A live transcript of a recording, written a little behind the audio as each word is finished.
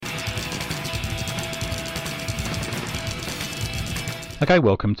Okay,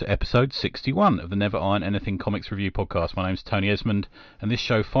 welcome to episode 61 of the Never Iron Anything Comics Review podcast. My name's Tony Esmond, and this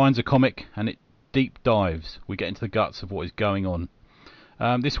show finds a comic and it deep dives. We get into the guts of what is going on.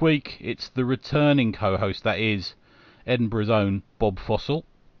 This week, it's the returning co-host, that is Edinburgh's own Bob Fossil.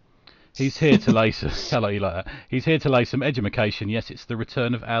 He's here to lay some... Hello, you like that? He's here to lay some edumacation. Yes, it's the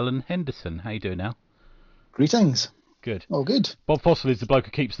return of Alan Henderson. How you doing now? Greetings. Good. Oh, good. Bob Fossil is the bloke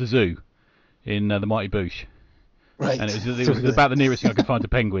who keeps the zoo in the Mighty Boosh. Right. And it was about the nearest thing I could find to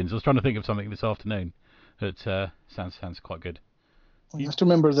penguins. I was trying to think of something this afternoon that sounds quite good. You have to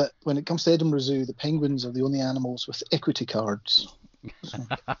remember that when it comes to Edinburgh Zoo, the penguins are the only animals with equity cards. So,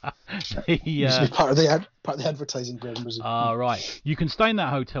 used to be part of the advertising for Edinburgh Zoo. Right. You can stay in that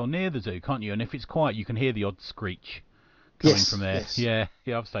hotel near the zoo, can't you? And if it's quiet, you can hear the odd screech coming from there. Yes.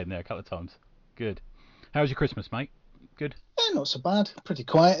 Yeah, I've stayed in there a couple of times. Good. How was your Christmas, mate? Good. Not so bad. Pretty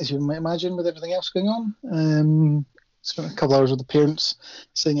quiet, as you might imagine, with everything else going on. Spent a couple hours with the parents,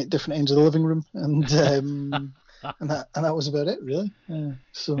 sitting at different ends of the living room, and that was about it, really.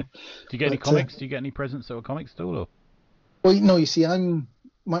 So. Do you get any comics? Do you get any presents that were comics at all? Or? Well, no. You see,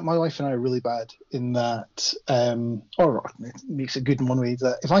 my wife and I are really bad in that, or it makes it good in one way,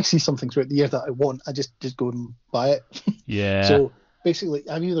 that if I see something throughout the year that I want, I just go and buy it. Yeah. So basically,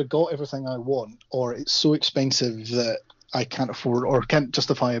 I've either got everything I want, or it's so expensive that I can't afford or can't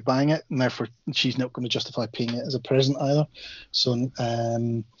justify buying it, and therefore she's not going to justify paying it as a present either. So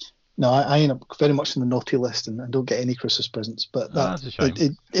no, I end up very much in the naughty list and don't get any Christmas presents. But that's a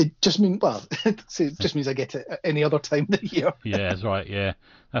shame. It just means it just means I get it at any other time of the year. Yeah, that's right. Yeah,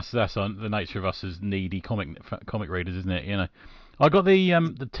 that's on the nature of us as needy comic readers, isn't it? You know, I got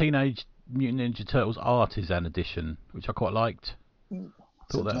the Teenage Mutant Ninja Turtles Artisan edition, which I quite liked.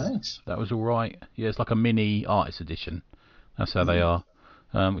 Thought nice. That was all right. Yeah, it's like a mini artist edition. That's how they are,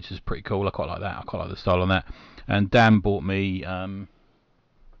 which is pretty cool. I quite like that. I quite like the style on that. And Dan bought me the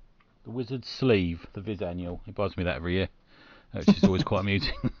Wizard's Sleeve, the Viz Annual. He buys me that every year, which is always quite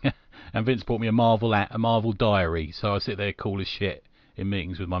amusing. And Vince bought me a Marvel diary, so I sit there cool as shit in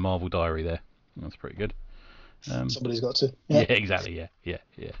meetings with my Marvel diary there. That's pretty good. Somebody's got to. Yeah, exactly. Yeah.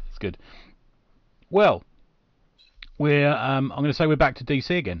 It's good. Well, I'm going to say we're back to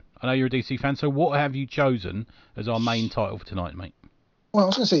DC again. I know you're a DC fan, so what have you chosen as our main title for tonight, mate? Well, I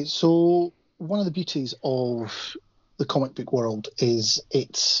was going to say, so one of the beauties of the comic book world is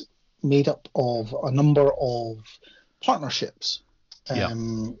it's made up of a number of partnerships. Whether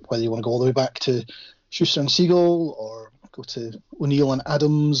you want to go all the way back to Schuster and Siegel or go to O'Neill and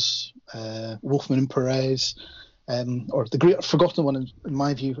Adams, Wolfman and Perez, or the great forgotten one in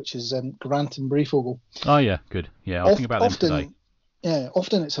my view, which is Grant and Breyfogle. Oh yeah, good. Yeah, I'll think about them today. Yeah,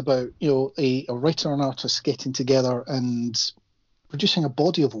 often it's about a writer and artist getting together and producing a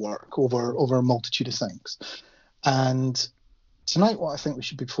body of work over a multitude of things. And tonight, what I think we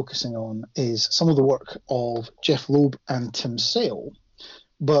should be focusing on is some of the work of Jeff Loeb and Tim Sale.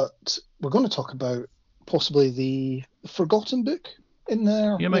 But we're going to talk about possibly the forgotten book in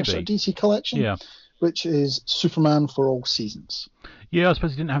their sort of DC collection, which is Superman for All Seasons. Yeah, I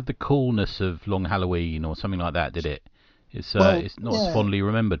suppose it didn't have the coolness of Long Halloween or something like that, did it? It's not as fondly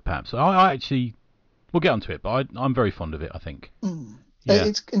remembered, perhaps. I actually, we'll get onto it, but I'm very fond of it, I think. Yeah.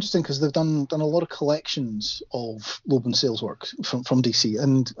 It's interesting because they've done a lot of collections of Loeb and Sale's work from DC,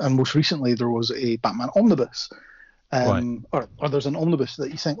 and most recently there was a Batman omnibus, or there's an omnibus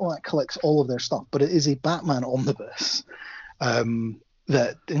that you think, that collects all of their stuff, but it is a Batman omnibus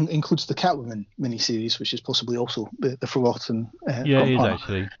that includes the Catwoman miniseries, which is possibly also the forgotten. It is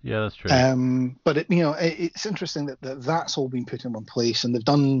actually. Yeah, that's true. But it's interesting that that's all been put in one place, and they've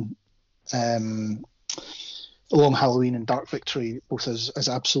done Long Halloween and Dark Victory both as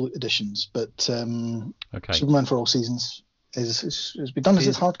absolute editions. But Superman for All Seasons has been done as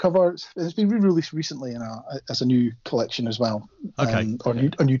its hardcover. It's been re-released recently as a new collection as well. Okay. Or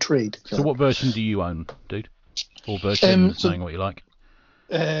a new trade. So what version do you own, dude? Or version, saying what you like.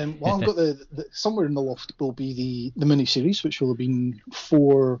 Well, I've got the somewhere in the loft will be the mini-series, which will have been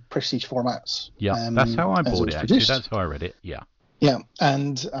 4 prestige formats. Yeah, that's how I bought it, actually. That's how I read it, yeah. Yeah,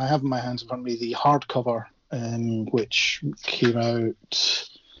 and I have in my hands in front of me the hardcover, which came out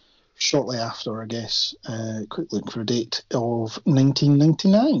shortly after, I guess, quick look for a date, of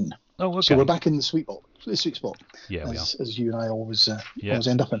 1999. Oh, okay. So we're back in the sweet spot. Yeah, we are. As you and I always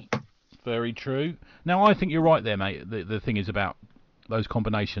end up in. Very true. Now, I think you're right there, mate. The thing is about those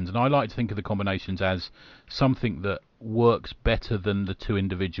combinations, and I like to think of the combinations as something that works better than the two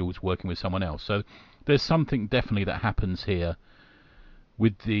individuals working with someone else. So there's something definitely that happens here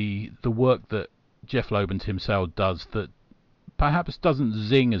with the work that Jeff Loeb and Tim Sale does that perhaps doesn't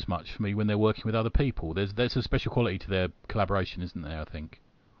zing as much for me when they're working with other people. There's a special quality to their collaboration, isn't there? I think.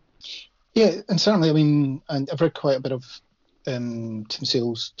 Yeah, and certainly, I mean, and I've read quite a bit of Tim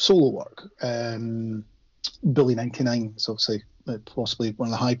Sale's solo work. Billy 99 is obviously possibly one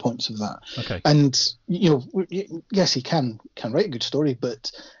of the high points of that. Okay. And yes, he can write a good story,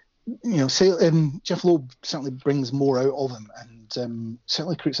 but Jeff Loeb certainly brings more out of him, and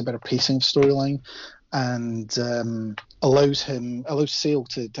certainly creates a better pacing of storyline, and allows Sale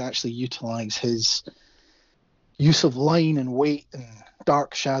to actually utilize his use of line and weight and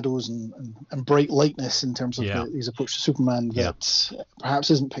dark shadows and bright lightness in terms of his approach to Superman that perhaps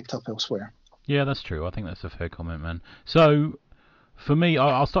isn't picked up elsewhere. Yeah, that's true. I think that's a fair comment, man. So, for me,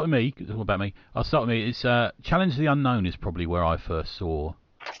 I'll start with me. What about me? I'll start with me. It's Challenge the Unknown is probably where I first saw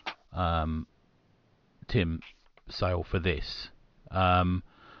Tim Sale for this.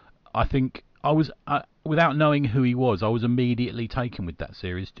 I think I was, without knowing who he was, I was immediately taken with that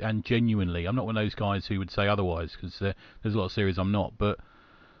series, and genuinely, I'm not one of those guys who would say otherwise, because there's a lot of series I'm not, but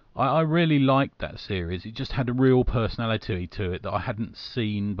I really liked that series. It just had a real personality to it that I hadn't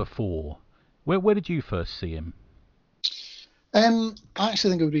seen before. Where did you first see him? I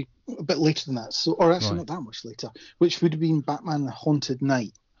actually think it would be a bit later than that, or actually not that much later, which would have been Batman the Haunted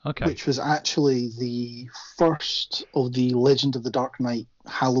Knight, which was actually the first of the Legend of the Dark Knight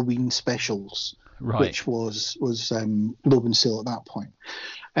Halloween specials, which was Loeb and Sale at that point.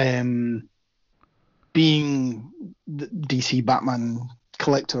 Being the DC Batman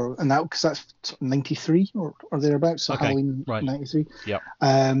collector, and that because that's 93 or thereabouts, so Halloween 93. Yeah.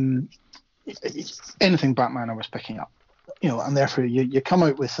 Anything Batman I was picking up, and therefore you come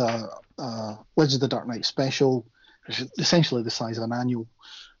out with a Legends of the Dark Knight special, which is essentially the size of an annual,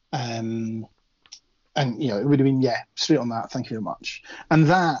 and it would have been straight on that. Thank you very much, and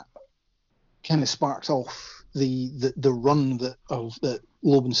that kind of sparked off the run that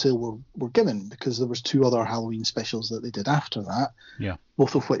Loeb and Sale were given, because there was 2 other Halloween specials that they did after that,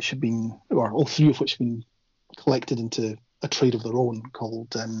 both of which had been, or all 3 of which had been collected into a trade of their own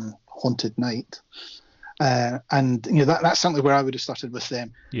called Haunted Knight, and that's certainly where I would have started with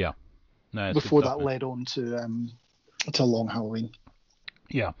them. Yeah, no, before that led on to Long Halloween.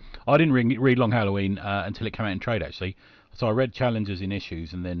 Yeah, I didn't read Long Halloween until it came out in trade, actually. So I read Challengers in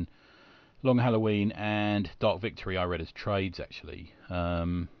issues, and then Long Halloween and Dark Victory I read as trades, actually.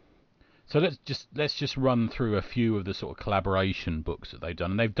 So let's just run through a few of the sort of collaboration books that they've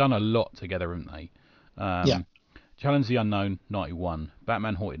done, and they've done a lot together, haven't they? Challenge the Unknown 91,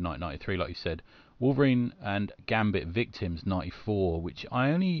 Batman Haunted Knight 93, like you said, Wolverine and Gambit Victims 94, which I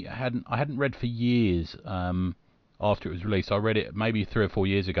hadn't read for years after it was released. I read it maybe 3 or 4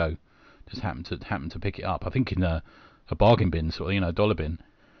 years ago. Just happened to pick it up. I think in a bargain bin, sort of, dollar bin.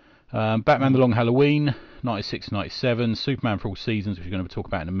 Batman the Long Halloween 96, 97, Superman for All Seasons, which we're going to talk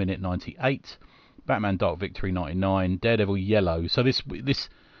about in a minute, 98, Batman Dark Victory 99, Daredevil Yellow. So this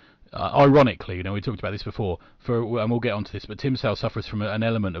ironically, we talked about this before, and we'll get onto this, but Tim Sale suffers from an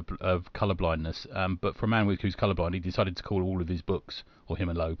element of colour blindness, but for a man who's colourblind, he decided to call all of his books, or him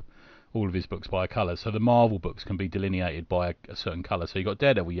and Loeb, all of his books by a colour. So the Marvel books can be delineated by a certain colour. So you've got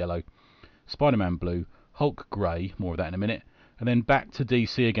Daredevil Yellow, Spider-Man Blue, Hulk Grey, more of that in a minute, and then back to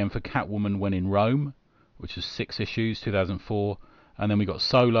DC again for Catwoman When in Rome, which was 6 issues, 2004, and then we got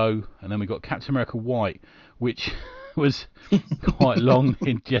Solo, and then we got Captain America White, which was quite long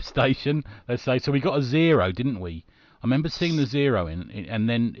in gestation, let's say. So we got a 0, didn't we? I remember seeing the 0 in, and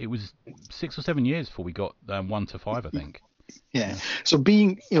then it was 6 or 7 years before we got 1 to 5, I think. Yeah. So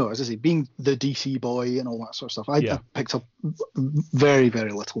being, as I say, being the DC boy and all that sort of stuff, I picked up very,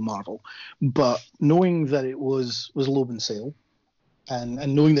 very little Marvel, but knowing that it was Loeb and Sale,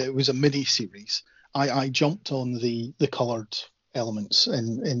 and knowing that it was a mini series, I jumped on the coloured elements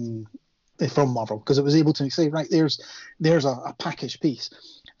in from Marvel, because it was able to say, right, there's a package piece,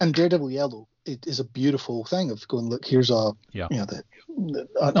 and Daredevil Yellow is a beautiful thing of going, look, here's an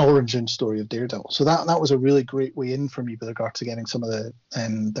origin story of Daredevil. So that was a really great way in for me with regard to getting some of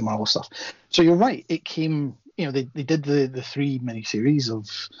the Marvel stuff. So you're right, it came, they did the 3 miniseries of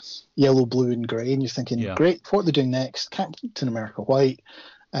Yellow, Blue, and Grey, and you're thinking, great, what are they doing next? Captain America White,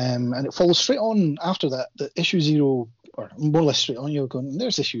 and it follows straight on after that, the issue 0. Or more or less straight on, you're going,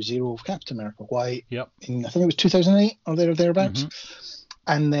 there's issue 0 of Captain America White. Yep. In, I think it was 2008 or thereabouts. Mm-hmm.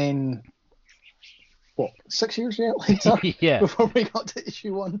 And then, 6 years later, before we got to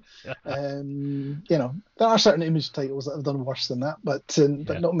issue 1. There are certain image titles that have done worse than that, but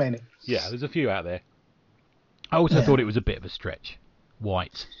not many. Yeah, there's a few out there. I also thought it was a bit of a stretch.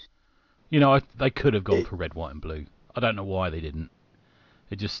 White. They could have gone for red, white, and blue. I don't know why they didn't.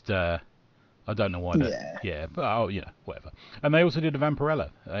 It just... I don't know why that. Yeah. Yeah, but whatever. And they also did a Vampirella.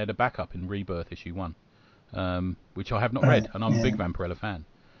 They had a backup in Rebirth issue 1, which I have not read, and I'm a big Vampirella fan,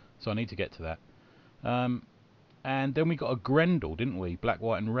 so I need to get to that. And then we got a Grendel, didn't we? Black,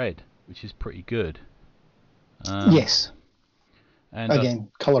 White, and Red, which is pretty good. Yes. And again,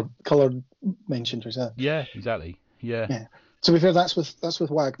 colored mentioned as that. Yeah, exactly. Yeah. To be fair, that's with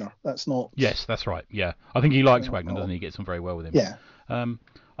Wagner. That's not. Yes, that's right. Yeah, I think he likes Wagner, doesn't he? He gets on very well with him. Yeah.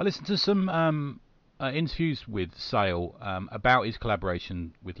 I listened to some interviews with Sale about his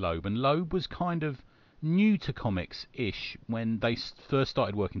collaboration with Loeb, and Loeb was kind of new to comics-ish when they first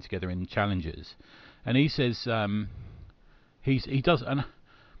started working together in Challengers, and he says he does, and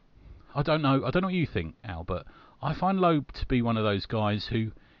I don't know what you think, Al, but I find Loeb to be one of those guys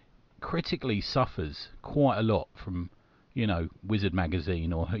who critically suffers quite a lot from, Wizard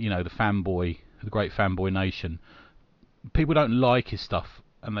Magazine or, the Great Fanboy Nation. People don't like his stuff,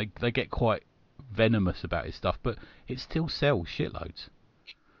 and they get quite venomous about his stuff, but it still sells shitloads.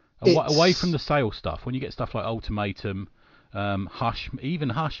 Away from the Sale stuff, when you get stuff like Ultimatum, Hush, even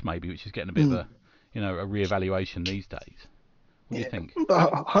Hush maybe, which is getting a bit of a reevaluation these days. What do you think?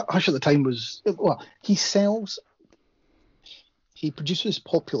 Hush at the time was, he produces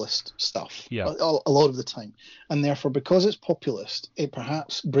populist stuff a lot of the time, and therefore, because it's populist, it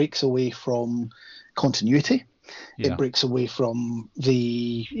perhaps breaks away from continuity. It breaks away from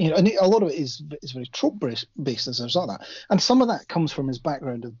the, and a lot of it is very trope based as a result of that. And some of that comes from his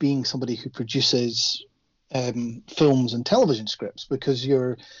background of being somebody who produces films and television scripts, because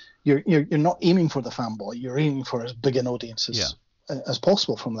you're not aiming for the fanboy, you're aiming for as big an audience as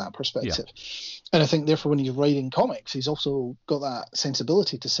possible from that perspective. And I think therefore when he's writing comics, he's also got that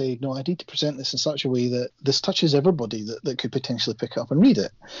sensibility to say, no, I need to present this in such a way that this touches everybody that could potentially pick up and read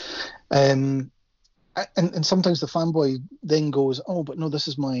it. And sometimes the fanboy then goes, oh, but no, this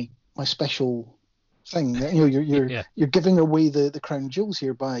is my special thing. You're giving away the crown jewels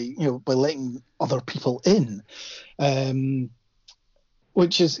here by letting other people in.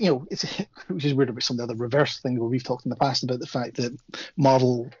 Which is weird about some of the other reverse things where we've talked in the past about the fact that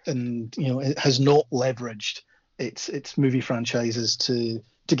Marvel it has not leveraged its movie franchises to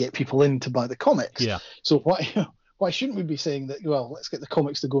get people in to buy the comics. Yeah. So why shouldn't we be saying that? Well, let's get the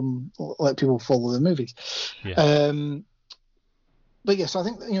comics to go and let people follow the movies. Yeah. But yes, I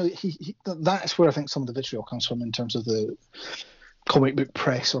think that's where I think some of the vitriol comes from in terms of the comic book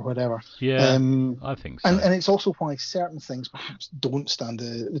press or whatever. Yeah, I think so. And it's also why certain things perhaps don't stand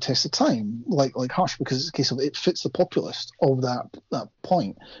the test of time, like Hush, because it's a case of it fits the populist of that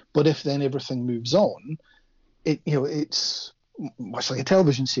point. But if then everything moves on, it's much like a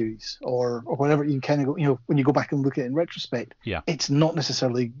television series or whatever. You kind of go, when you go back and look at it in retrospect, it's not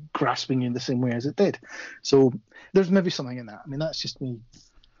necessarily grasping you in the same way as it did. So there's maybe something in that. I mean, that's just me.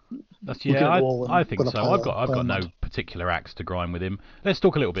 I think so. I've got no particular axe to grind with him. Let's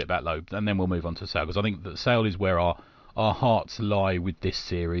talk a little bit about Loeb, and then we'll move on to Sale, because I think that Sale is where our hearts lie with this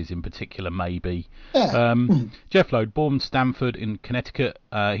series in particular, maybe. Yeah. Jeff Loeb, born Stamford in Connecticut.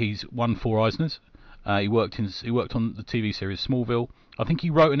 He's won 4 Eisners. He worked on the TV series Smallville. I think he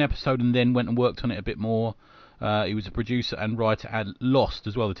wrote an episode and then went and worked on it a bit more. He was a producer and writer at Lost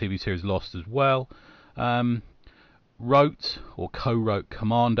as well, the TV series Lost as well. Wrote or co-wrote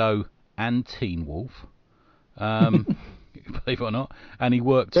Commando and Teen Wolf, believe it or not, and he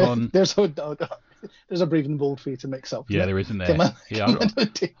worked on. There's a breathing bold for you to mix up. Yeah, there isn't there.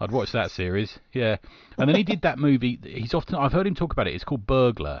 I'd watch that series. Yeah, and then he did that movie. I've heard him talk about it. It's called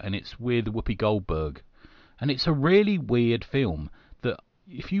Burglar, and it's with Whoopi Goldberg, and it's a really weird film that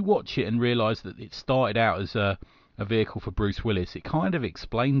if you watch it and realise that it started out as a vehicle for Bruce Willis, it kind of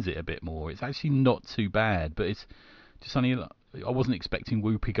explains it a bit more. It's actually not too bad, but it's just only, I wasn't expecting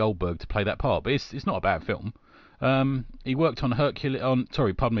Whoopi Goldberg to play that part, but it's not a bad film. He worked on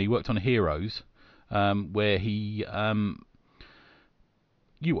he worked on Heroes, where he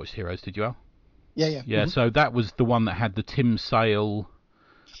you watched Heroes, did you, Al? Yeah. Yeah, so that was the one that had the Tim Sale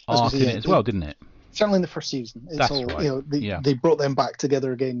arc in it as well, didn't it? Certainly in the first season. It's That's right. They brought them back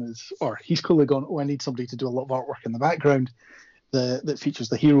together again or he's clearly gone, I need somebody to do a lot of artwork in the background that features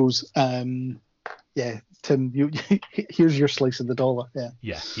the heroes. Tim, here's your slice of the dollar.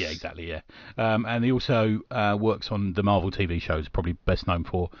 Yeah, exactly. Yeah, and he also works on the Marvel TV shows. Probably best known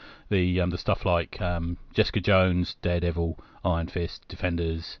for the stuff like Jessica Jones, Daredevil, Iron Fist,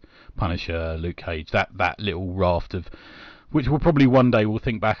 Defenders, Punisher, Luke Cage. That little raft of, which we'll probably one day we'll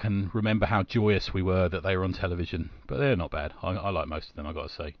think back and remember how joyous we were that they were on television. But they're not bad. I like most of them, I've got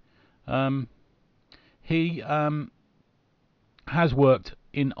to say. He has worked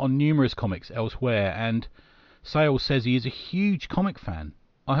on numerous comics elsewhere, and Sale says he is a huge comic fan.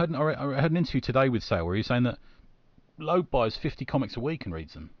 I heard an interview today with Sale where he was saying that Loeb buys 50 comics a week and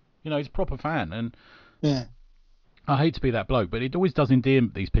reads them. He's a proper fan, and Yeah. I hate to be that bloke, but it always does endear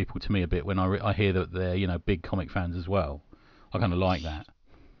these people to me a bit when I hear that they're big comic fans as well. I kind of like that.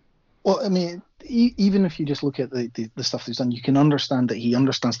 Well, I mean, even if you just look at the stuff he's done, you can understand that he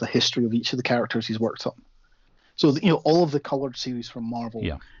understands the history of each of the characters he's worked on. So, all of the colored series from Marvel,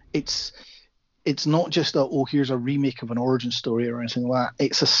 it's not just here's a remake of an origin story or anything like that.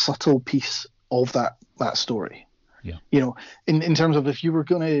 It's a subtle piece of that story. Yeah. In terms of if you were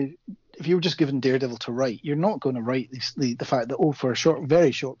just given Daredevil to write, you're not going to write the fact that for a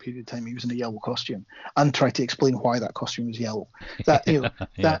very short period of time he was in a yellow costume and try to explain why that costume was yellow.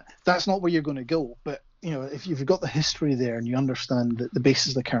 That that's not where you're going to go. But if you've got the history there and you understand the basis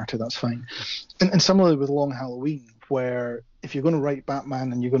of the character, that's fine. And similarly with Long Halloween, where if you're going to write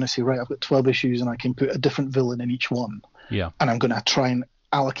Batman and you're going to say, right, I've got 12 issues and I can put a different villain in each one, and I'm going to try and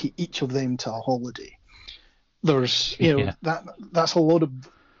allocate each of them to a holiday. There's that's a lot of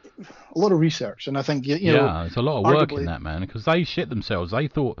research, and I think it's a lot of work in that, man, because they shit themselves. They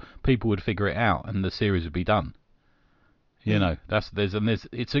thought people would figure it out and the series would be done.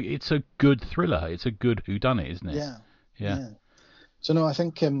 It's a good thriller. It's a good whodunit, isn't it? Yeah. So no, I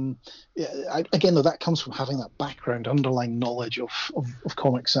think again though, that comes from having that background, underlying knowledge of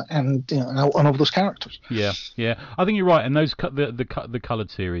comics and and of those characters. Yeah. I think you're right. And those the coloured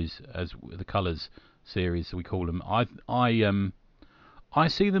series, as the colours series we call them, I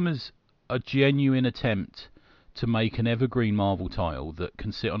see them as a genuine attempt to make an evergreen Marvel title that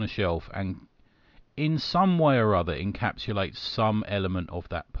can sit on a shelf and in some way or other encapsulate some element of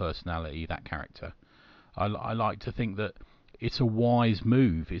that personality, that character. I like to think that it's a wise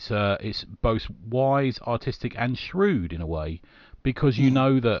move. It's both wise, artistic, and shrewd in a way, because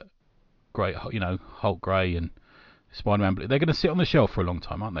that Hulk Grey and Spider-Man, they're going to sit on the shelf for a long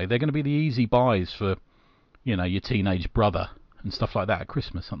time, aren't they? They're going to be the easy buys for your teenage brother and stuff like that at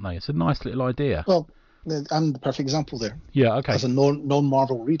Christmas, aren't they? It's a nice little idea. Well, I'm the perfect example there. Yeah, okay. As a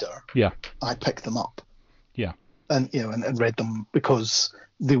non-Marvel reader, I picked them up. Yeah. And and read them because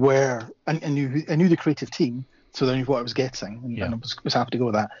they were. I knew the creative team, so I knew what I was getting, and I was happy to go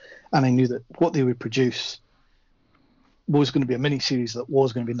with that. And I knew that what they would produce was going to be a mini-series that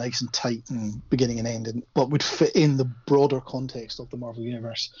was going to be nice and tight and beginning and end, but would fit in the broader context of the Marvel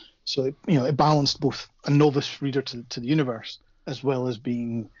Universe. So it balanced both a novice reader to the universe as well as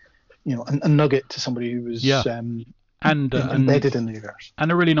being a nugget to somebody who was embedded in the universe.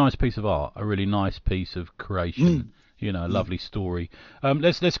 And a really nice piece of art, a really nice piece of creation. A lovely story.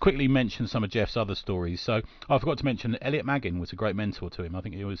 Let's quickly mention some of Jeff's other stories. So I forgot to mention that Elliot Maggin was a great mentor to him. I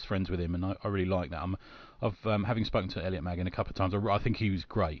think he was friends with him, and I really like that. Having spoken to Elliot Maggin a couple of times, I think he was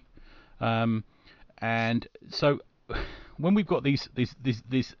great. And so when we've got these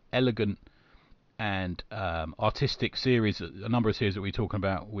elegant and artistic series, a number of series that we're talking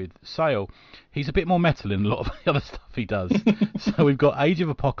about with Sale, he's a bit more metal in a lot of the other stuff he does. So we've got Age of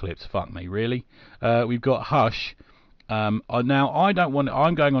Apocalypse, fuck me, really. We've got Hush. Now,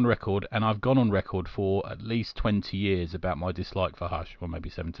 I'm going on record, and I've gone on record for at least 20 years about my dislike for Hush, or maybe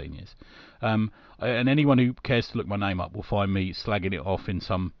 17 years. And anyone who cares to look my name up will find me slagging it off in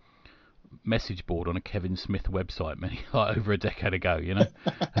some message board on a Kevin Smith website over a decade ago,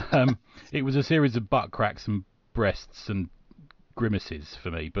 It was a series of butt cracks and breasts and grimaces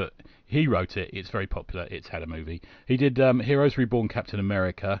for me, but he wrote it. It's very popular. It's had a movie. He did Heroes Reborn, Captain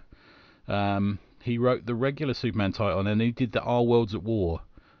America. He wrote the regular Superman title, and then he did the Our Worlds at War,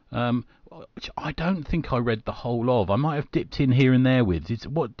 which I don't think I read the whole of. I might have dipped in here and there with.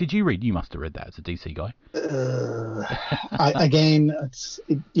 What did you read? You must have read that as a DC guy.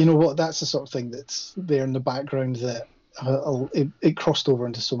 That's the sort of thing that's there in the background that it crossed over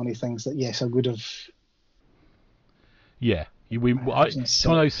into so many things that yes, I would have. Yeah, it's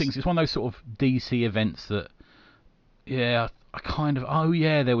one of those things. It's one of those sort of DC events that, I kind of,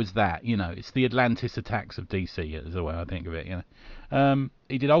 there was that, it's the Atlantis attacks of DC is the way I think of it,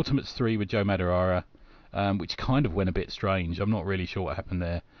 He did Ultimates 3 with Joe Madureira, which kind of went a bit strange. I'm not really sure what happened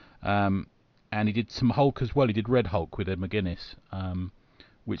there. And he did some Hulk as well. He did Red Hulk with Ed McGuinness,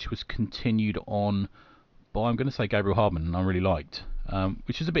 which was continued on by, I'm going to say, Gabriel Hardman, and I really liked.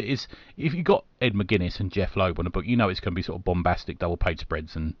 Which is if you got Ed McGuinness and Jeff Loeb on a book, it's going to be sort of bombastic double-page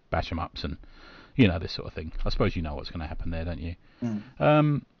spreads and bash 'em ups and this sort of thing. I suppose you know what's going to happen there, don't you?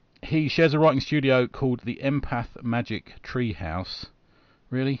 He shares a writing studio called the Empath Magic Treehouse,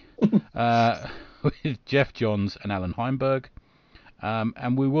 really, with Jeff Johns and Alan Heinberg.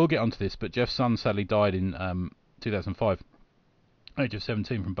 And we will get onto this, but Jeff's son sadly died in 2005, age of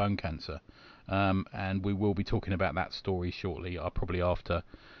 17, from bone cancer. and we will be talking about that story shortly, probably after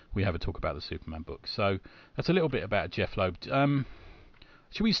we have a talk about the Superman book. So that's a little bit about Jeff Loeb.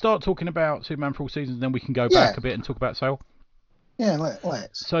 Should we start talking about Superman for All Seasons, and then we can go back a bit and talk about Sale? Yeah,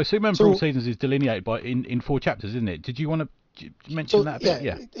 let's. So Superman for All Seasons is delineated in 4 chapters, isn't it? Did you want to mention that a bit?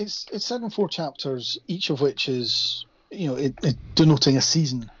 Yeah, it's set in 4 chapters, each of which is, it denoting a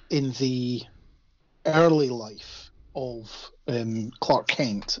season in the early life of Clark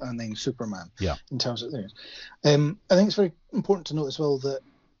Kent and then Superman. Yeah. In terms of things, I think it's very important to note as well that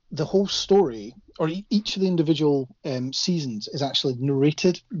the whole story, or each of the individual seasons, is actually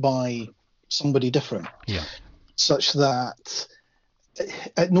narrated by somebody different. Yeah. Such that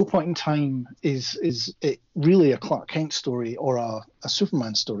at no point in time is it really a Clark Kent story or a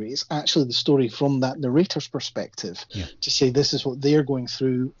Superman story. It's actually the story from that narrator's perspective, to say this is what they're going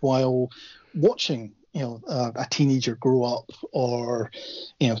through while watching, a teenager grow up, or,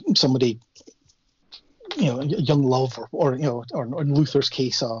 somebody, young love, or in Luther's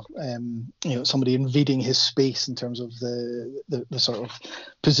case, somebody invading his space in terms of the sort of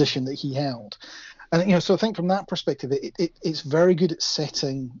position that he held. And, so I think from that perspective, it's very good at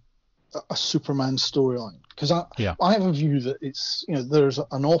setting a Superman storyline. Because I have a view that it's, there's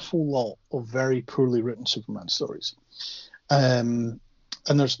an awful lot of very poorly written Superman stories. And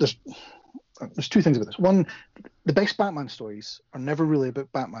there's 2 things about this. One, the best Batman stories are never really about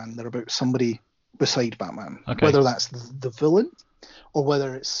Batman. They're about somebody beside Batman. Okay. Whether that's the villain, or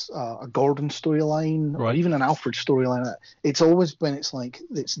whether it's a Gordon storyline, or even an Alfred storyline. It's always when it's like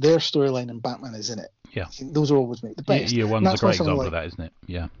it's their storyline and Batman is in it. Yeah. I think those are always the best. Year One's a great example of that, isn't it?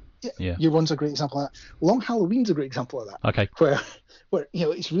 Yeah. Year One's a great example of that. Long Halloween's a great example of that. Okay. Where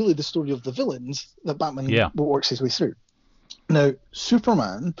it's really the story of the villains that Batman works his way through. Now,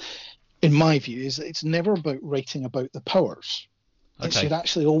 Superman, in my view, is that it's never about writing about the powers. It should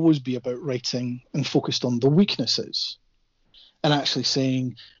actually always be about writing and focused on the weaknesses, and actually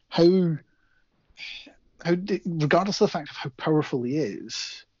saying how regardless of the fact of how powerful he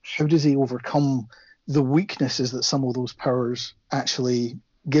is, how does he overcome the weaknesses that some of those powers actually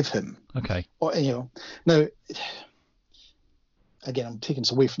give him? Okay. Or, now, again, I'm taking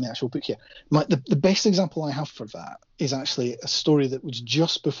us away from the actual book here. The best example I have for that is actually a story that was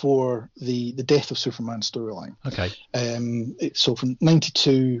just before the death of Superman storyline. Okay. So from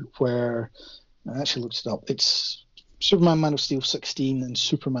 92, where I actually looked it up, it's Superman Man of Steel 16 and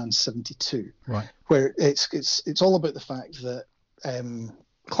Superman 72. Right. Where it's all about the fact that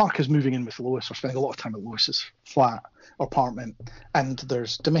Clark is moving in with Lois, or spending a lot of time at Lois's flat or apartment, and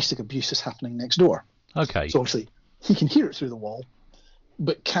there's domestic abuse is happening next door. Okay. So obviously he can hear it through the wall,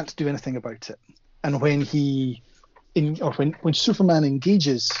 but can't do anything about it. And when when Superman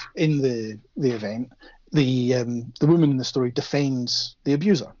engages in the event, the woman in the story defends the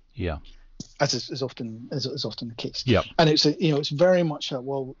abuser. Yeah. As is often the case. Yeah. And it's very much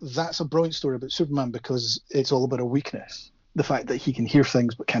that's a brilliant story about Superman because it's all about a weakness, the fact that he can hear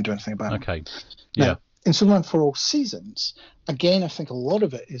things but can't do anything about it. Okay. Yeah. Now, in Superman for All Seasons, again, I think a lot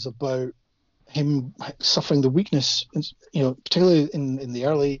of it is about him suffering the weakness, particularly in the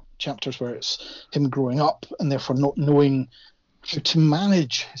early chapters where it's him growing up and therefore not knowing how to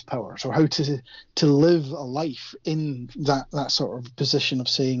manage his powers, or how to live a life in that sort of position of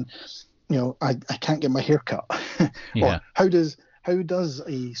saying, I can't get my hair cut. Yeah. Or how does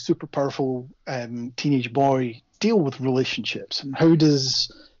a super powerful teenage boy deal with relationships, and how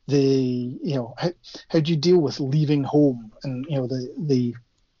does how do you deal with leaving home, and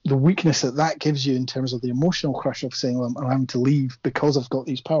the weakness that gives you in terms of the emotional crush of saying, well, I'm having to leave because I've got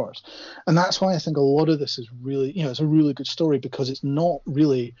these powers. And that's why I think a lot of this is really, it's a really good story, because it's not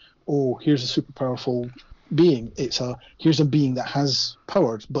really, here's a super powerful being. Here's a being that has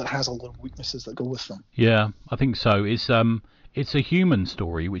powers but has a lot of weaknesses that go with them. Yeah, I think so. It's a human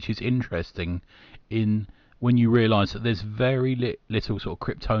story, which is interesting in when you realise that there's very little sort of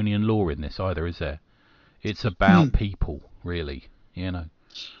Kryptonian lore in this either, is there? It's about people, really, And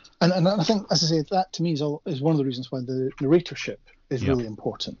I think, as I say, that to me is one of the reasons why the narratorship is really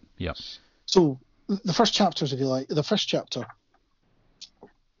important. Yeah. So the first chapters, if you like, the first chapter,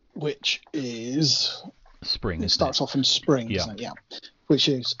 which is spring. It starts off in spring, isn't it? Yeah. Which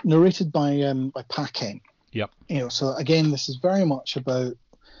is narrated by Pa Kent. Yep. So again, this is very much about.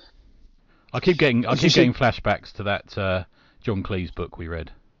 I keep getting flashbacks to that John Cleese book we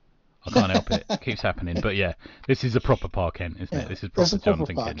read. I can't help it. It keeps happening. But yeah, this is a proper Pa Kent, isn't it? This is proper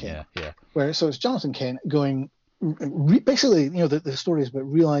Jonathan Kent. Yeah. Where so it's Jonathan Kent going. Basically, the story is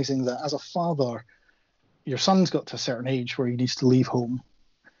about realizing that as a father, your son's got to a certain age where he needs to leave home,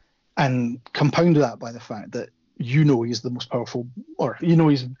 and compound that by the fact that he's the most powerful, or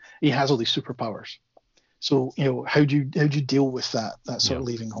he has all these superpowers. So how do you deal with that sort of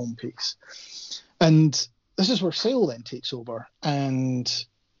leaving home piece? And this is where Sale then takes over and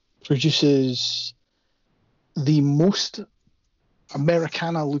produces the most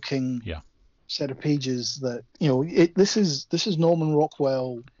Americana-looking set of pages that this is Norman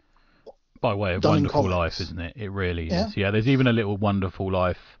Rockwell by way of Wonderful Life, isn't it? It really is. Yeah, there's even a little Wonderful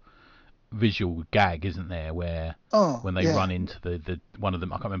Life visual gag, isn't there, where when they run into the one of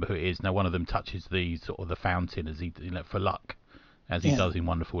them, I can't remember who it is now, one of them touches the sort of the fountain as he for luck, as he does in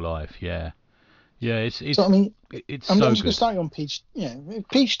Wonderful Life. It's so, I mean, it's I'm just going to start on page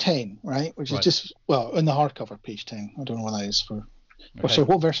 10, right, which is just in the hardcover, page 10. I don't know what that is for. Okay. So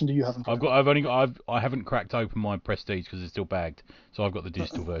what version do you have? I haven't cracked open my Prestige because it's still bagged, so I've got the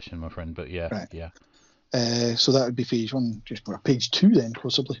digital version, my friend. But so that would be page 1, page 2 then,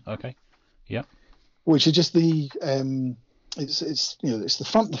 possibly. Okay. Yeah. Which is just the it's the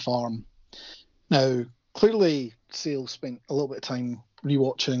front of the farm. Now, clearly, Sale spent a little bit of time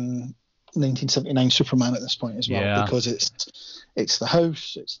rewatching 1979 Superman at this point as well, because it's the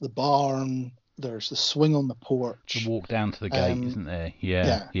house, it's the barn. There's the swing on the porch. The walk down to the gate, isn't there?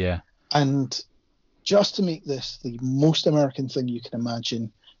 Yeah. And just to make this the most American thing you can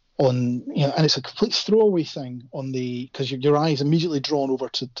imagine, and it's a complete throwaway thing because your eye is immediately drawn over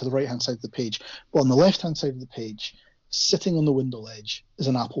to the right hand side of the page. But on the left hand side of the page, sitting on the window ledge, is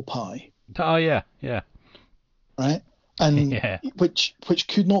an apple pie. Oh yeah. Right, and which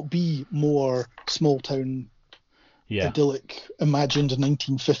could not be more small town, idyllic, imagined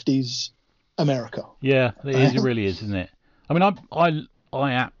 1950s. America. Yeah, it really is, isn't it? I mean,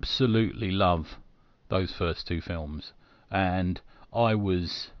 I absolutely love those first two films, and I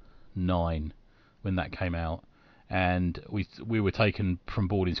was 9 when that came out, and we were taken from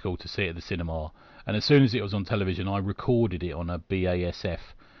boarding school to see it at the cinema, and as soon as it was on television, I recorded it on a BASF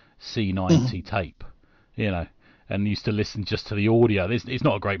C90 tape, and used to listen just to the audio. It's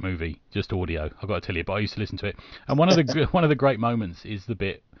not a great movie, just audio, I've got to tell you, but I used to listen to it, and one of the great moments is the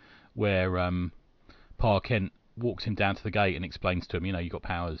bit where Pa Kent walks him down to the gate and explains to him, you got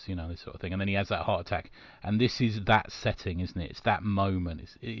powers, this sort of thing, and then he has that heart attack, and this is that setting, isn't it? It's that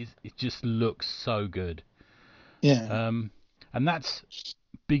moment. It just looks so good. Yeah. And that's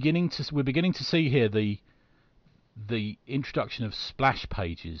we're beginning to see here the introduction of splash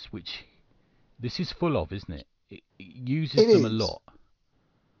pages, which this is full of, isn't it? It uses them a lot.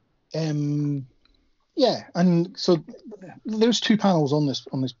 Yeah, and so there's 2 panels on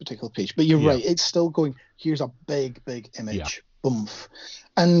this particular page, but you're right. It's still going. Here's a big image, oomph,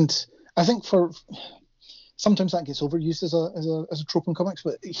 and I think sometimes that gets overused as a trope in comics,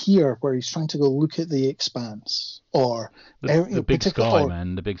 but here where he's trying to go look at the expanse or the big sky,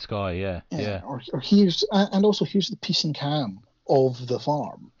 man, the big sky, yeah. Or here's the peace and calm of the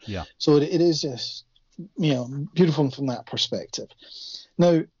farm. Yeah. So it is just beautiful from that perspective.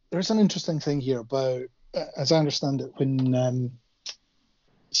 Now, there's an interesting thing here about, as I understand it, when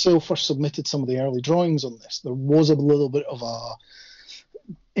Sale first submitted some of the early drawings on this, there was a little bit of a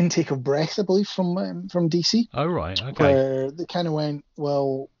intake of breath, I believe, from DC. Oh, right, okay. Where they kind of went,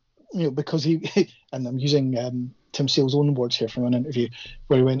 well, because he and I'm using Tim Sale's own words here from an interview,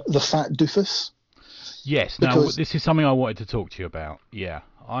 where he went, the fat doofus. Yes, now this is something I wanted to talk to you about. Yeah,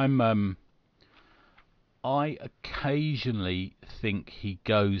 I occasionally think he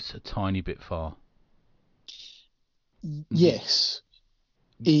goes a tiny bit far. Yes.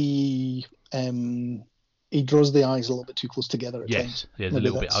 He draws the eyes a little bit too close together at times. Yes, a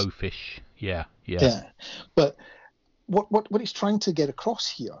little bit oafish. Yeah. But what he's trying to get across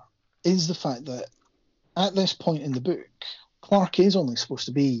here is the fact that at this point in the book, Clark is only supposed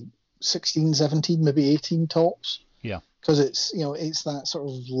to be 16, 17, maybe 18 tops. Yeah. Because it's that sort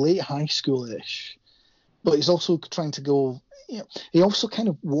of late high school-ish. But he's also trying to go, he also kind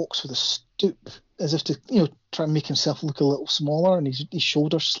of walks with a stoop, as if to, try and make himself look a little smaller, and his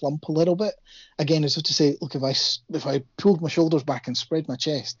shoulders slump a little bit. Again, as if to say, look, if I pulled my shoulders back and spread my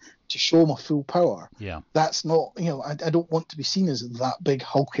chest to show my full power, that's not, I don't want to be seen as that big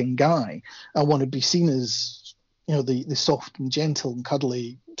hulking guy. I want to be seen as, the soft and gentle and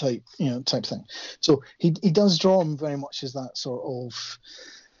cuddly type thing. So he does draw him very much as that sort of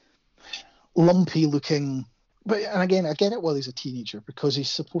lumpy looking, and again, I get it while he's a teenager, because he's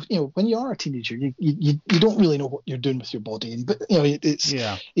supposed, when you are a teenager, you don't really know what you're doing with your body, and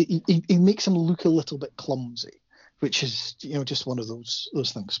it makes him look a little bit clumsy, which is just one of those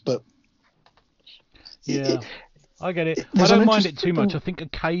things. But I get it. I don't mind it too much. I think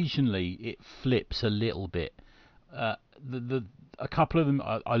occasionally it flips a little bit. a couple of them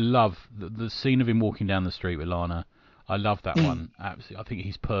I love. The scene of him walking down the street with Lana. I love that one. Absolutely, I think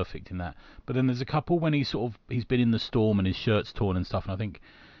he's perfect in that. But then there's a couple when he's been in the storm and his shirt's torn and stuff, and I think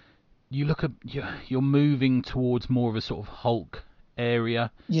you look at you're moving towards more of a sort of Hulk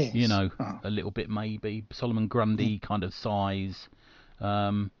area. Yes. You know, a little bit maybe Solomon Grundy kind of size.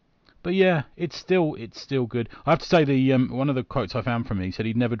 But yeah, it's still good. I have to say one of the quotes I found from him, he said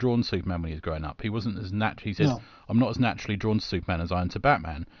he'd never drawn Superman when he was growing up. He wasn't as natural. He said, No. "I'm not as naturally drawn to Superman as I am to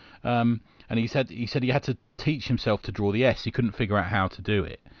Batman." And he said he had to teach himself to draw the S. He couldn't figure out how to do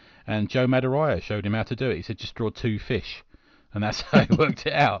it. And Joe Madureira showed him how to do it. He said, "Just draw 2 fish," and that's how he worked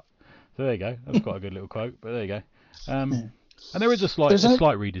it out. So there you go. That's quite a good little quote. But there you go. And there is a slight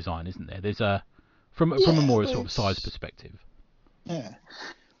redesign, isn't there? There's from a more sort of size perspective. Yeah.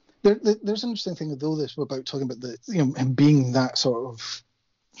 There's an interesting thing with all this about talking about him being that sort of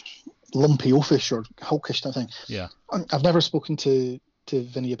lumpy, oafish or hulkish type thing. Yeah. I've never spoken to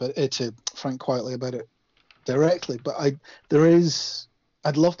Vinny about it, to Frank Quitely about it directly, but I'd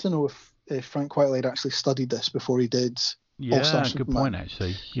love to know if Frank Quitely had actually studied this before he did All-Star Good Superman. point,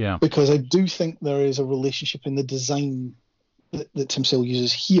 actually. Yeah. Because I do think there is a relationship in the design that Tim Sale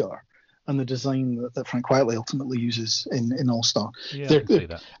uses here and the design that Frank Quitely ultimately uses in All-Star. Yeah, I can see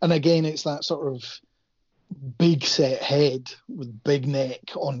that. And again, it's that sort of big set head with big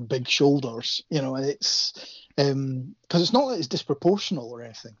neck on big shoulders, and it's because it's not that it's disproportional or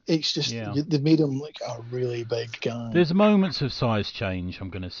anything. It's just they've made him look a really big guy. There's moments of size change,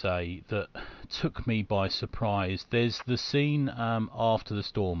 I'm going to say, that took me by surprise. There's the scene after the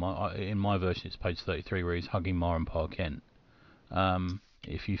storm. In my version, it's page 33, where he's hugging Ma and Pa Kent.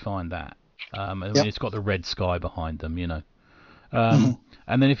 If you find that. It's got the red sky behind them, And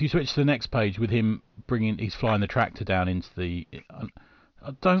then if you switch to the next page with him he's flying the tractor down into the...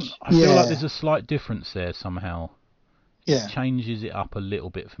 I feel like there's a slight difference there somehow. Yeah. It changes it up a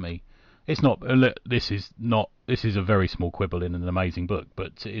little bit for me. It's not... This is a very small quibble in an amazing book,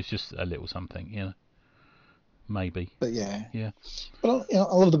 but it's just a little something, Maybe. But yeah. But I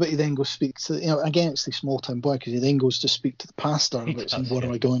love the bit he then goes speak to, again, it's the small town boy, because he then goes to speak to the pastor about saying, what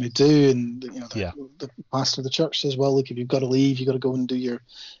am I going to do? And, the pastor of the church says, well, look, if you've got to leave, you've got to go and do your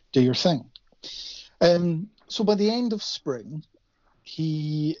thing. So by the end of spring,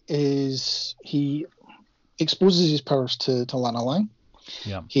 he exposes his powers to Lana Lang.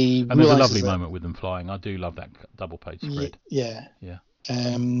 Yeah. And there's a lovely moment with them flying. I do love that double page spread. Yeah. Yeah.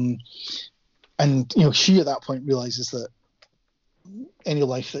 And she at that point realizes that any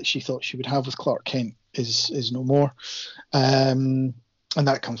life that she thought she would have with Clark Kent is no more, and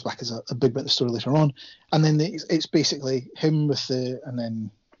that comes back as a big bit of the story later on. And then it's basically him with and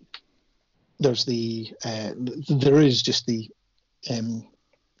then there's there is just the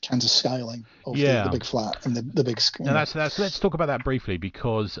Kansas skyline of the big flat and the big. Now let's talk about that briefly,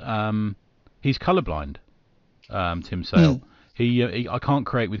 because he's colorblind, Tim Sale. He I can't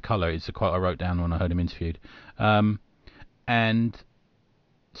create with colour. It's a quote I wrote down when I heard him interviewed, and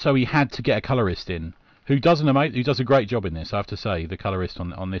so he had to get a colourist in who does a great job in this. I have to say, the colourist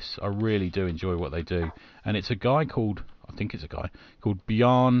on this, I really do enjoy what they do, and it's a guy called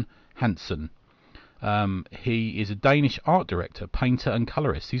Bjarne Hansen. He is a Danish art director, painter, and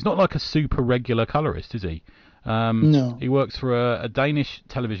colourist. He's not like a super regular colourist, is he? No. He works for a Danish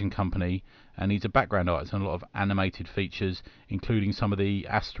television company, and he's a background artist on a lot of animated features, including some of the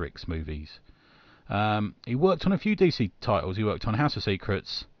Asterix movies. He worked on a few DC titles. He worked on House of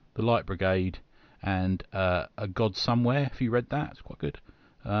Secrets, The Light Brigade, and A God Somewhere, if you read that. It's quite good.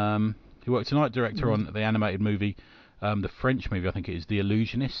 He worked as art director on the animated movie, the French movie, I think it is, The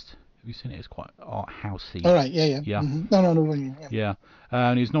Illusionist. Have you seen it? It's quite art housey. All right, yeah. Mm-hmm. No. Yeah.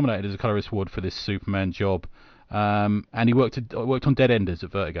 And he was nominated as a colourist award for this Superman job. And he worked on Dead Enders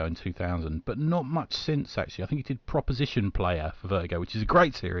at Vertigo in 2000, but not much since, actually. I think he did Proposition Player for Vertigo, which is a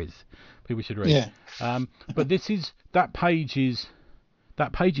great series. People should read. Yeah. But that page is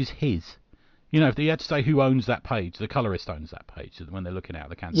his. If he had to say who owns that page, the colorist owns that page when they're looking at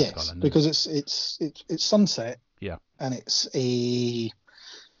the Kansas skyline. Yes, because it's sunset. Yeah. And it's an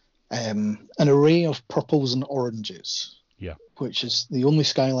array of purples and oranges. Yeah. Which is the only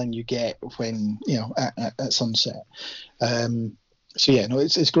skyline you get when at sunset.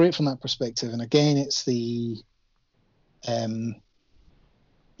 It's great from that perspective. And again, it's the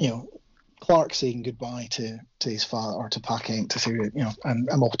Clark saying goodbye to his father, or to Pa Kent, to say, and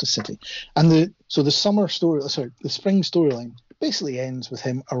I'm off to city. And the spring storyline basically ends with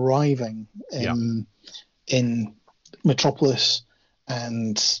him arriving in Metropolis,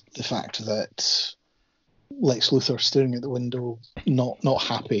 and the fact that Lex Luthor staring at the window, not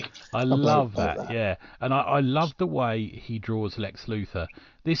happy. I love that, yeah. And I love the way he draws Lex Luthor.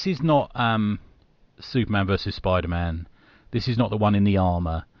 This is not Superman versus Spider-Man. This is not the one in the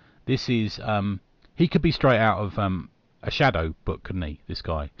armor. This is he could be straight out of a Shadow book, couldn't he? This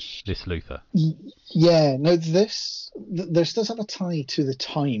guy, this Luthor. Yeah. Now this does have a tie to the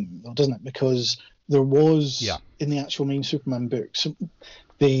time, though, doesn't it? Because there was in the actual main Superman books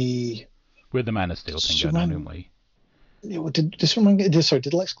with the Man of Steel thing going on, didn't we? Did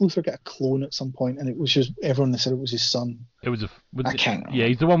Lex Luthor get a clone at some point, and it was just everyone that said it was his son? It was I can't remember. Yeah,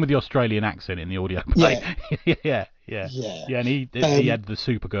 he's the one with the Australian accent in the audio play. Yeah. And he had the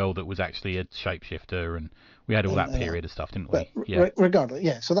Supergirl that was actually a shapeshifter, and we had all that period of stuff, didn't we? Regardless,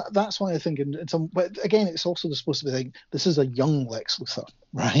 yeah. So that's why I think but again, it's also supposed to be like this is a young Lex Luthor,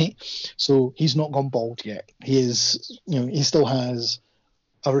 right? So he's not gone bald yet. He is, he still has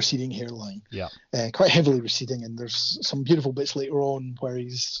a receding hairline, quite heavily receding, and there's some beautiful bits later on where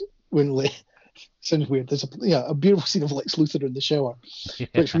he's sounds weird. There's a beautiful scene of Lex Luthor in the shower,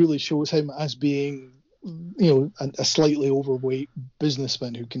 which really shows him as being a slightly overweight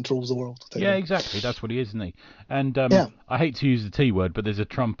businessman who controls the world. Yeah, exactly. That's what he is, isn't he? And I hate to use the T word, but there's a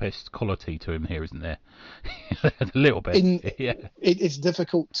Trumpist quality to him here, isn't there? A little bit. It's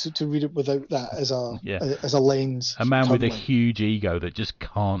difficult to read it without that as a lens. A man with a huge ego that just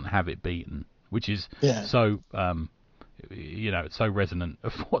can't have it beaten, which is so it's so resonant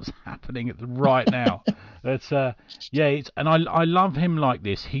of what's happening right now. It's and I love him like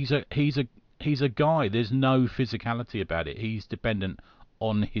this. He's a guy. There's no physicality about it. He's dependent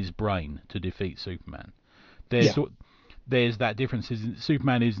on his brain to defeat Superman. There's that difference.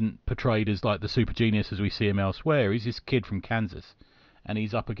 Superman isn't portrayed as like the super genius as we see him elsewhere. He's this kid from Kansas, and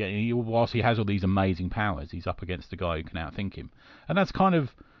he's up against. Whilst he has all these amazing powers, he's up against a guy who can outthink him. And that's kind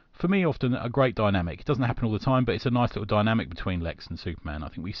of, for me, often a great dynamic. It doesn't happen all the time, but it's a nice little dynamic between Lex and Superman. I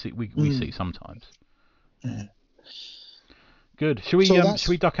think we see sometimes. Mm. Good. Should we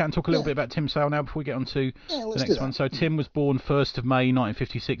duck out and talk a little bit about Tim Sale now before we get on to the next one? So Tim was born 1st of May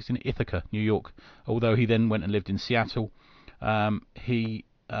 1956 in Ithaca, New York, although he then went and lived in Seattle. He,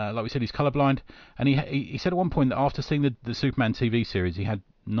 like we said, he's colourblind, and he said at one point that after seeing the Superman TV series, he had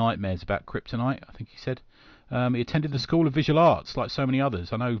nightmares about kryptonite, I think he said. He attended the School of Visual Arts, like so many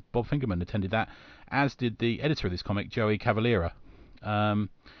others. I know Bob Fingerman attended that, as did the editor of this comic, Joey Cavaliera.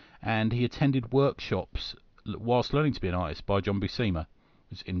 And he attended workshops whilst learning to be an artist by John Buscema.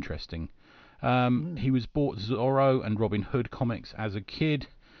 It's interesting. He was bought Zorro and Robin Hood comics as a kid,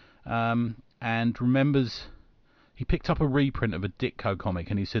 and remembers he picked up a reprint of a Ditko comic,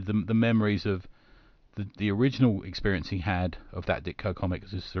 and he said the memories of the original experience he had of that Ditko comic,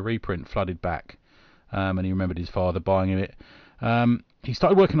 because the reprint flooded back, and he remembered his father buying it. He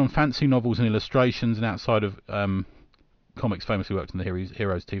started working on fantasy novels and illustrations, and outside of comics famously worked on the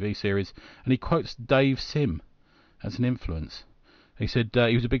Heroes TV series, and he quotes Dave Sim as an influence. He said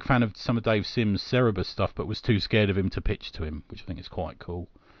he was a big fan of some of Dave Sim's Cerebus stuff, but was too scared of him to pitch to him, which I think is quite cool.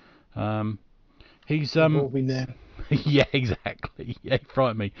 He's been there. Yeah, exactly. Yeah, he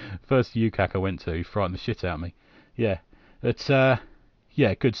frightened me. First UCAC I went to, he frightened the shit out of me. Yeah, it's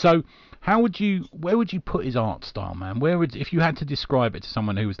good. So, where would you put his art style, man? If you had to describe it to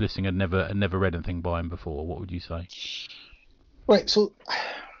someone who was listening and never read anything by him before, what would you say? Right, so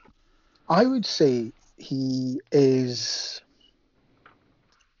I would say he is,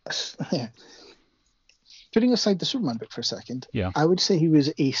 putting aside the Superman book for a second, I would say he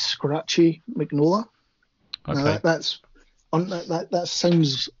was a scratchy Mignola. Okay. Now that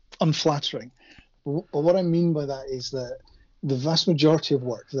sounds unflattering. But what I mean by that is that the vast majority of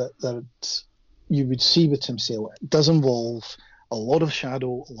work that you would see with Tim Sale does involve a lot of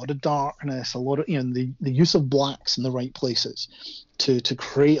shadow, a lot of darkness, a lot of the use of blacks in the right places to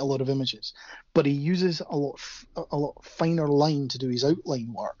create a lot of images. But he uses a lot finer line to do his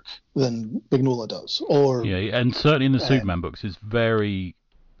outline work than Mignola does. And certainly in the Superman books, it's very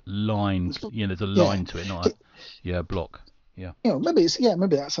lined. There's a line to it, not a block. Yeah. Maybe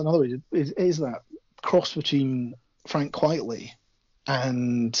that's another way. Is that cross between Frank Quitely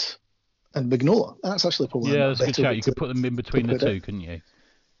and Mignola? That's actually probably that's a good shout. You could put them in between the two, couldn't you?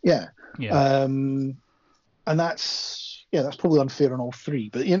 Yeah. And that's probably unfair on all three.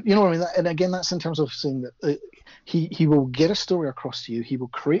 But you know what I mean. And again, that's in terms of saying that he will get a story across to you. He will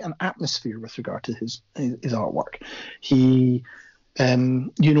create an atmosphere with regard to his artwork. He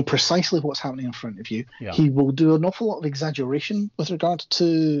precisely what's happening in front of you. Yeah. He will do an awful lot of exaggeration with regard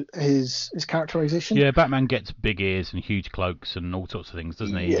to his characterization. Yeah, Batman gets big ears and huge cloaks and all sorts of things,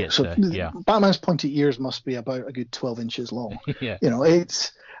 doesn't he? Batman's pointy ears must be about a good 12 inches long. Yeah.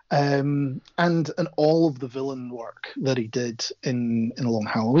 and all of the villain work that he did in A Long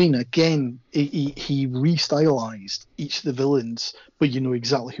Halloween. Again, he restylized each of the villains, but you know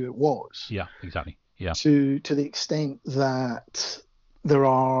exactly who it was. Yeah, exactly. Yeah. To the extent that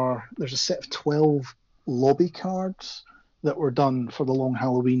there's a set of 12 lobby cards that were done for the Long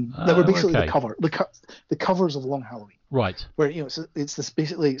Halloween that were basically okay. the covers of Long Halloween. Right. Where it's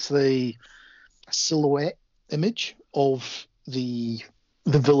the silhouette image of the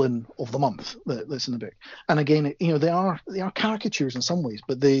villain of the month that's in the book. And again, they are caricatures in some ways,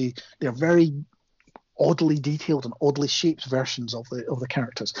 but they're very oddly detailed and oddly shaped versions of the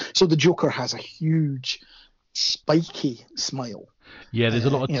characters. So the Joker has a huge spiky smile. Yeah, there's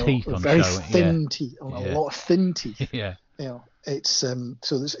a lot of teeth on very show. Thin teeth, a lot of thin teeth. Yeah. It's so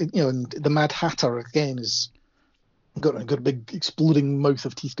there's and the Mad Hatter again is got a big exploding mouth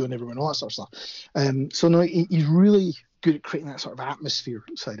of teeth going everywhere and all that sort of stuff. So no, he's really good at creating that sort of atmosphere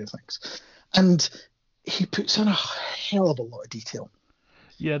side of things, and he puts in a hell of a lot of detail.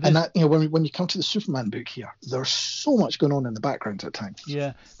 Yeah, and that when you come to the Superman book here, there's so much going on in the background at times.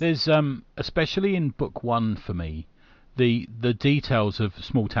 Yeah, there's especially in book 1 for me, the details of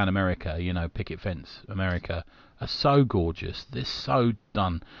small town America, picket fence America, are so gorgeous. They're so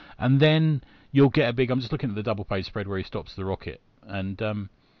done, and then you'll get I'm just looking at the double page spread where he stops the rocket, and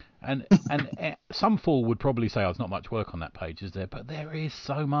some fool would probably say, there's not much work on that page, is there? But there is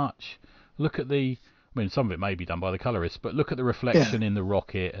so much. Look at some of it may be done by the colorist, but look at the reflection in the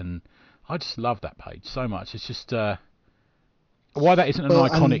rocket, and I just love that page so much. It's just why that isn't an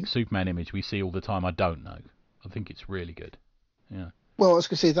iconic Superman image we see all the time, I don't know. I think it's really good. Yeah. Well, I was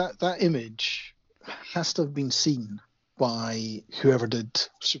going to say that image has to have been seen by whoever did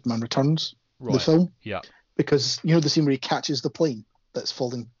Superman Returns, the film. Yeah. Because the scene where he catches the plane that's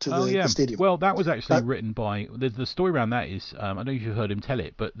falling to the stadium. Well, that was actually written by the story around that is I don't know if you heard him tell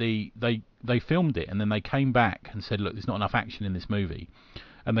it, but they filmed it and then they came back and said, look, there's not enough action in this movie,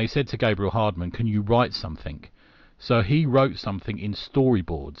 and they said to Gabriel Hardman, can you write something? So he wrote something in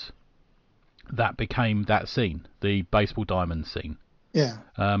storyboards that became that scene, the baseball diamond scene. Yeah.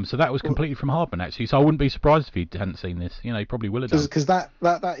 So that was completely from Hardman, actually. So I wouldn't be surprised if he hadn't seen this. He probably will have done. Because that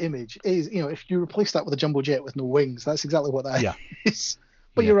image is, if you replace that with a jumbo jet with no wings, that's exactly what that is.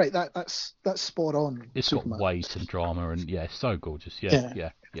 But you're right. That's spot on. It's Superman. Got weight and drama, and so gorgeous.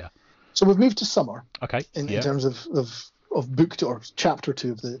 Yeah. So we've moved to summer. Okay. In terms of book 2 or chapter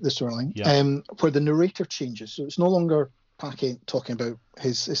 2 of the storyline. Yeah. Where the narrator changes, so it's no longer Paquin talking about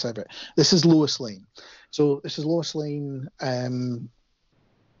his side of it. This is Lois Lane. So this is Lois Lane.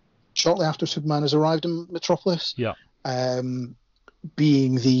 Shortly after Superman has arrived in Metropolis,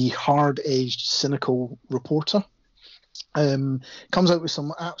 being the hard-edged, cynical reporter, comes out with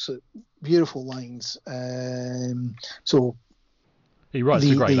some absolute beautiful lines. So he writes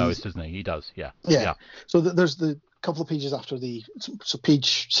the great Lois, doesn't he? He does, yeah. So there's the couple of pages after so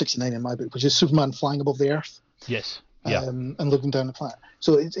page 69 in my book, which is Superman flying above the Earth. Yes. Yeah. And looking down the planet.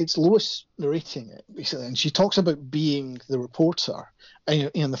 So it's Lois narrating it basically, and she talks about being the reporter,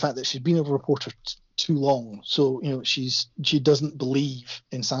 and the fact that she's been a reporter too long. So she doesn't believe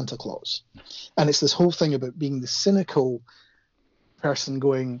in Santa Claus, and it's this whole thing about being the cynical person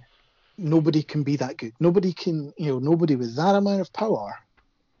going, nobody can be that good. Nobody can, nobody with that amount of power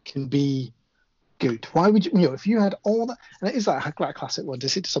can be good. Why would you, if you had all that, and it is that classic one to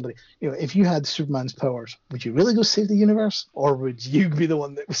say to somebody, if you had Superman's powers, would you really go save the universe, or would you be the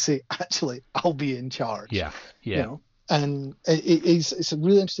one that would say, actually, I'll be in charge? Yeah. And it's a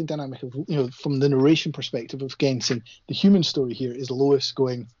really interesting dynamic of, from the narration perspective of, again, saying the human story here is Lois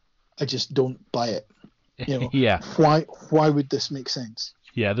going, I just don't buy it. Yeah. Why would this make sense?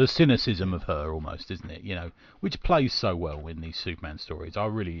 Yeah, the cynicism of her almost, isn't it? Which plays so well in these Superman stories. I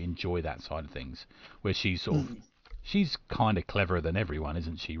really enjoy that side of things, where she's sort of, she's kind of cleverer than everyone,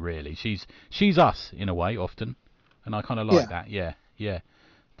 isn't she? Really, she's us in a way often, and I kind of like that. Yeah,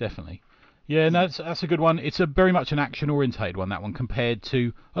 definitely. Yeah, no, that's a good one. It's a very much an action-orientated one, that one, compared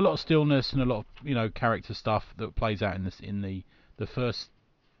to a lot of stillness and a lot of character stuff that plays out in the first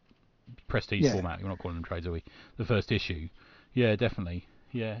Prestige format. We're not calling them trades, are we? The first issue. Yeah, definitely.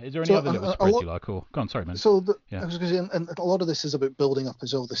 Yeah. Is there any other little spreads you like? Or go on, sorry, man. So I was going to say, and a lot of this is about building up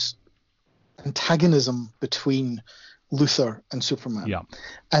as well this antagonism between Luthor and Superman. Yeah.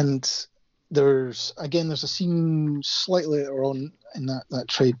 And there's a scene slightly later on in that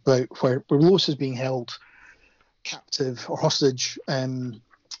trade bout where Lois is being held captive or hostage, and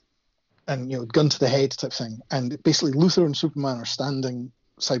gun to the head type thing. And basically Luthor and Superman are standing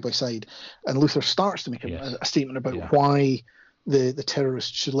side by side, and Luthor starts to make a statement about why the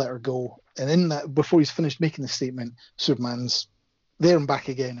terrorist should let her go. And in that, before he's finished making the statement, Superman's there and back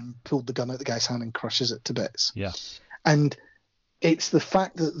again and pulled the gun out the guy's hand and crushes it to bits. Yeah. And it's the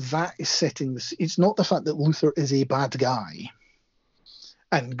fact that is setting this. It's not the fact that Luthor is a bad guy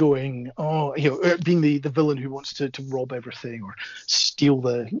and going, being the villain who wants to rob everything or steal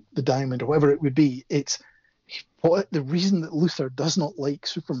the diamond or whatever it would be. It's the reason that Luthor does not like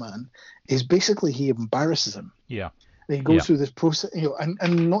Superman is basically he embarrasses him. Yeah. And he goes through this process,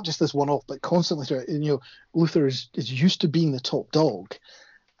 and not just this one-off, but constantly throughout. Luthor is used to being the top dog,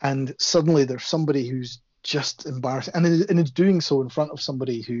 and suddenly there's somebody who's just embarrassing, and is doing so in front of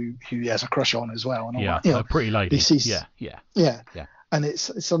somebody who he has a crush on as well. And all that. A pretty lady. Yeah. And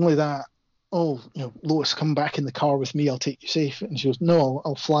it's suddenly that, Lois, come back in the car with me, I'll take you safe. And she goes, no,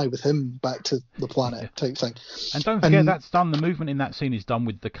 I'll fly with him back to the planet type thing. And don't forget, that's done, the movement in that scene is done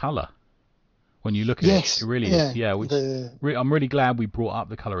with the colour. When you look at it really is. Yeah, I'm really glad we brought up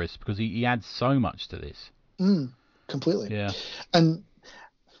the colorist because he adds so much to this. Completely. Yeah. And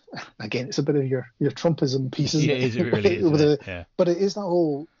again, it's a bit of your Trumpism piece, isn't it? It really is. But it is that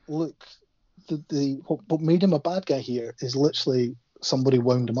whole look. What made him a bad guy here is literally somebody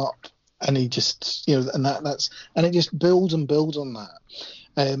wound him up, and he just and it just builds and builds on that.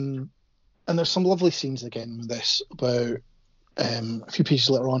 And there's some lovely scenes again with this about a few pages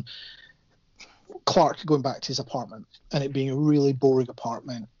later on. Clark going back to his apartment and it being a really boring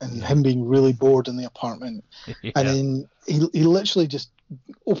apartment and him being really bored in the apartment. And then he literally just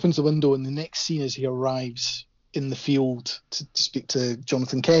opens the window and the next scene is he arrives in the field to speak to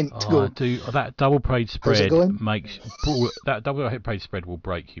Jonathan Kent. That double page spread that double page spread will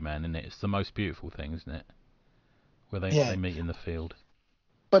break you, man, isn't it? It's the most beautiful thing, isn't it? Where they meet in the field.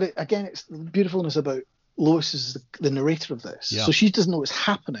 But it's the beautifulness about Lois is the narrator of this, so she doesn't know what's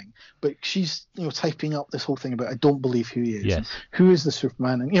happening, but she's typing up this whole thing about I don't believe who he is, who is the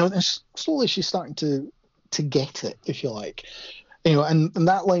Superman, and slowly she's starting to get it, if you like, and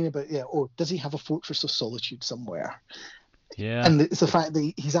that line about does he have a fortress of solitude somewhere? Yeah, and it's the fact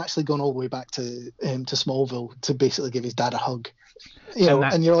that he's actually gone all the way back to Smallville to basically give his dad a hug,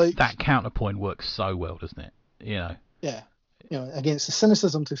 and you're like, that counterpoint works so well, doesn't it? Yeah. Against the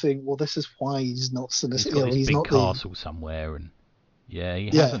cynicism to think, well, this is why he's not cynical. He's got his big castle somewhere, and he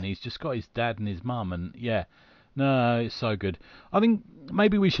hasn't. He's just got his dad and his mum, and no, it's so good. I think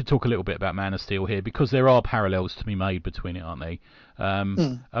maybe we should talk a little bit about Man of Steel here because there are parallels to be made between it, aren't they?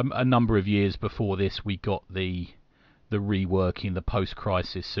 A number of years before this, we got the reworking, the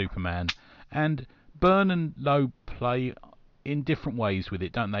post-crisis Superman, and Byrne and Loeb play in different ways with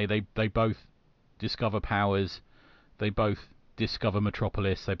it, don't they? They both discover powers. They both discover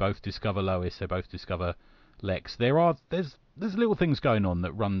Metropolis. They both discover Lois. They both discover Lex. There's little things going on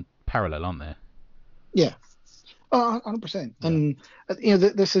that run parallel, aren't there? Yeah, 100%. And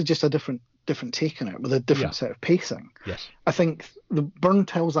this is just a different take on it with a different set of pacing. Yes, I think the Byrne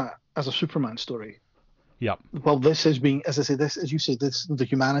tells that as a Superman story. Yep. Well, this is being, as I say, this, as you say, this is the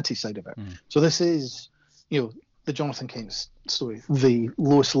humanity side of it. So this is, the Jonathan Kent story, the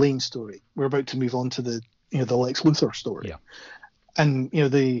Lois Lane story. We're about to move on to the Lex Luthor story. Yeah. And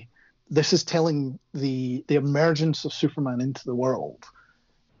this is telling the emergence of Superman into the world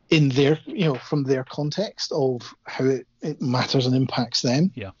in their from their context of how it matters and impacts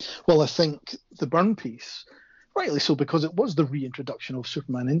them. Yeah. Well, I think the Byrne piece, rightly so, because it was the reintroduction of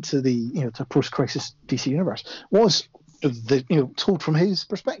Superman into the to post-crisis DC universe, was told from his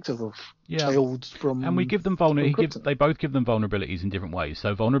perspective of child from. And we give them they both give them vulnerabilities in different ways.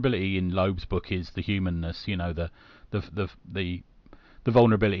 So vulnerability in Loeb's book is the humanness. The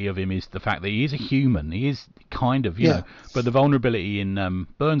vulnerability of him is the fact that he is a human. He is kind of, But the vulnerability in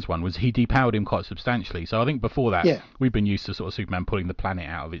Byrne's one was he depowered him quite substantially. So I think before that, we've been used to sort of Superman pulling the planet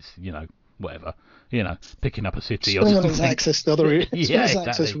out of its, whatever, picking up a city or something. His access to other exactly.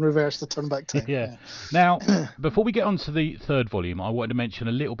 access from reverse to turn back time. Yeah. Now, before we get on to the third volume, I wanted to mention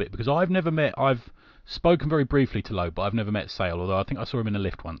a little bit because I've spoken very briefly to Loeb, but I've never met Sale, although I think I saw him in a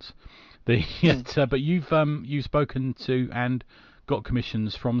lift once. But you've spoken to and got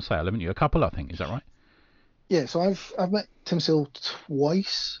commissions from Sale, haven't you? A couple, I think. Is that right? Yeah. So I've met Tim Sale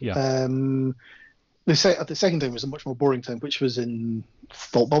twice. Yeah. The second time was a much more boring time, which was in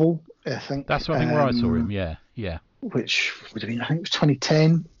Thought Bubble, I think. That's where I saw him. Yeah. Which I think it was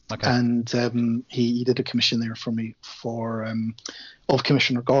 2010. Okay. And he did a commission there for me for of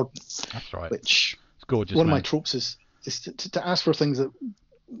Commissioner Gordon. That's right. Which it's gorgeous. One of my tropes is to ask for things that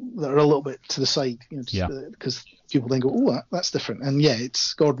are a little bit to the side, because people then go, oh, that's different. And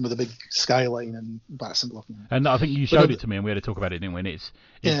it's Gordon with a big skyline and bat symbol. And I think you showed it to me, and we had to talk about it, didn't we? And it's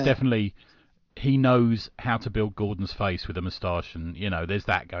definitely he knows how to build Gordon's face with a moustache, and there's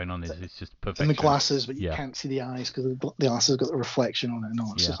that going on. It's just perfection. And the glasses, but you Yeah. can't see the eyes because the glasses got the reflection on it and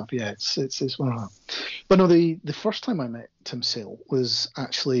all that Yeah. stuff. Yeah, it's one of them. But no, the first time I met Tim Sale was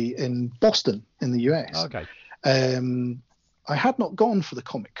actually in Boston in the US. Okay. I had not gone for the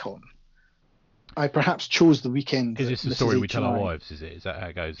Comic Con. I perhaps chose the weekend. Is this the Mrs. story we tell our H&I wives? Is it? Is that how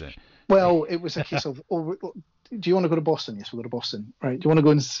it goes? Then? Well, it was a case of, do you want to go to Boston? Yes, we'll go to Boston. Right. Do you want to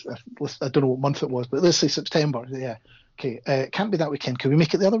go in, I don't know what month it was, but let's say September. Yeah. Okay. It can't be that weekend. Can we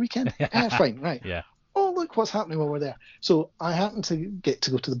make it the other weekend? Yeah, fine. Right. Yeah. Oh, look what's happening while we're there. So I happened to get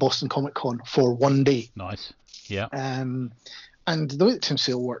to go to the Boston Comic Con for one day. Nice. Yeah. And the way that Tim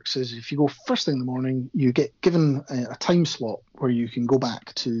Sale works is if you go first thing in the morning, you get given a time slot where you can go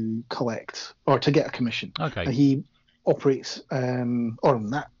back to collect or to get a commission. Okay. And he operates, or on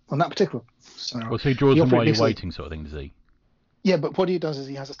that particular scenario. Well, so he draws them while you're waiting, sort of thing, does he? Yeah, but what he does is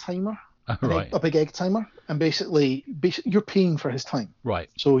he has a timer, right. a big egg timer, and basically you're paying for his time. Right.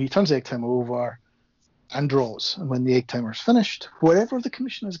 So he turns the egg timer over and draws, and when the egg timer is finished, wherever the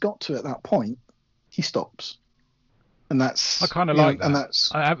commission has got to at that point, he stops. And that's I kind of like that. And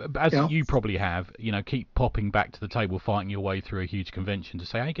that's you probably have, keep popping back to the table, fighting your way through a huge convention to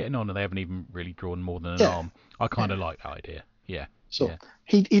say, "How you getting on?" And they haven't even really drawn more than an arm. I kind of like that idea. Yeah. So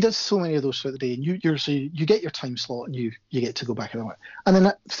he does so many of those throughout the day, and you get your time slot, and you get to go back and that. And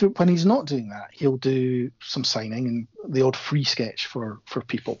then when he's not doing that, he'll do some signing and the odd free sketch for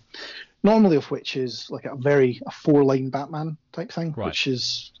people. Normally, of which is like a 4-line Batman type thing, right. Which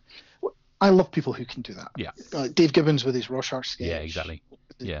is. I love people who can do that. Yeah. Dave Gibbons with his Rorschach sketch. Yeah, exactly.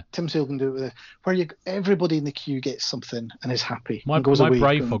 Yeah. Tim Sale can do it where everybody in the queue gets something and is happy. My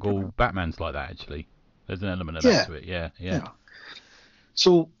Brayfoggle Batman's like that, actually. There's an element of that to it. Yeah.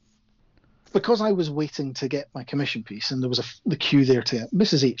 So, because I was waiting to get my commission piece and there was the queue there to get,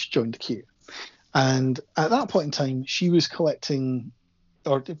 Mrs. H joined the queue. And at that point in time, she was collecting,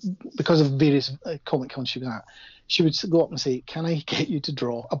 or because of various Comic Cons she was at, she would go up and say, "Can I get you to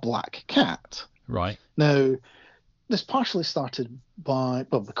draw a black cat?" Right. Now, this partially started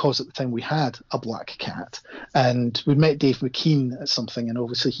because at the time we had a black cat, and we'd met Dave McKean at something, and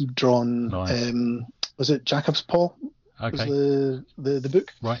obviously he'd drawn, was it Jacob's Paw? Okay. Was the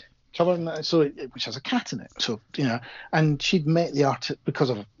book. Right. Cover, which has a cat in it. So, and she'd met the artist because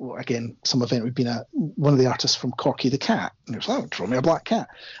of, again, some event we'd been at, one of the artists from Corky the Cat. And it was like, draw me a black cat.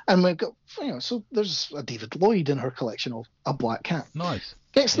 And we got, so there's a David Lloyd in her collection of a black cat. Nice.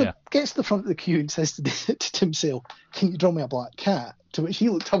 Gets to the front of the queue and says to Tim Sale, "Can you draw me a black cat?" To which he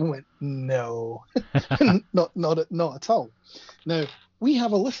looked up and went, "No, not at all." Now, we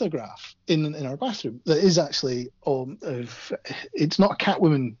have a lithograph in our bathroom that is actually it's not a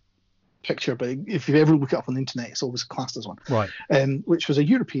Catwoman picture, but if you ever look it up on the internet, it's always classed as one. Right. Which was a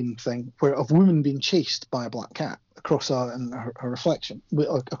European thing of a woman being chased by a black cat across her reflection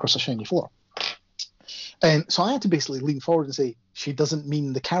across a shiny floor. And so I had to basically lean forward and say, "She doesn't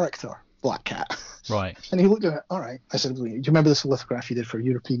mean the character Black Cat." Right. And he looked at it. All right. I said, "Do you remember this lithograph you did for a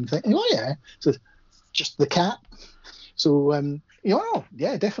European thing?" And he went, "Oh yeah." So just the cat. So oh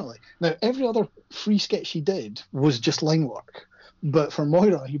yeah, definitely. Now every other free sketch he did was just line work. But for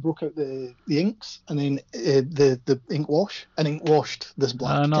Moira, he broke out the inks and then the ink wash and ink washed this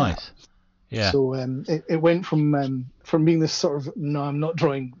black cat. Oh, nice. Yeah. So it went from being this sort of, no, I'm not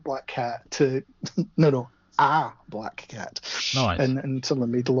drawing black cat to no, black cat. Nice. And suddenly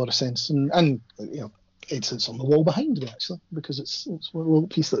made a lot of sense. And it's on the wall behind me actually because it's one little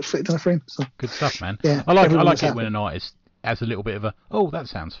piece that fitted in a frame. So good stuff, man. Yeah, I like it when an artist has a little bit of that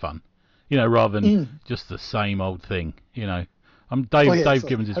sounds fun, rather than just the same old thing, Dave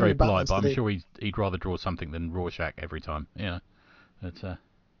Gibbons is very polite, but I'm sure he'd rather draw something than Rorschach every time,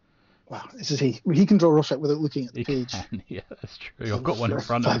 Wow, this is he can draw Rorschach without looking at the page. Yeah, that's true. I've got one in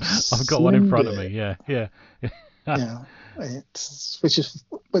front of me. Yeah. Yeah,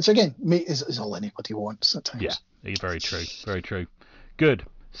 which again is all anybody wants at times. Yeah, very true. Very true. Good.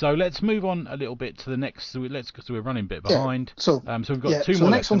 So let's move on a little bit to the next. Because we're running a bit behind. So we've got two more. The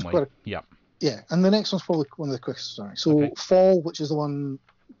next one's Yeah, and the next one's probably one of the quickest. Sorry. So Fall, which is the one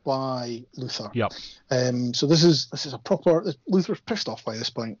by Luthor. Yep. So this is a proper. Luthor's pissed off by this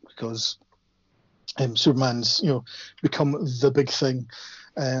point because Superman's become the big thing,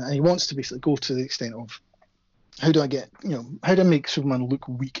 and he wants to basically go to the extent of how do I make Superman look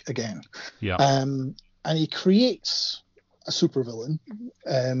weak again? Yeah. And he creates a supervillain.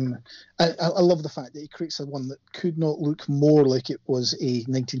 I love the fact that he creates one that could not look more like it was a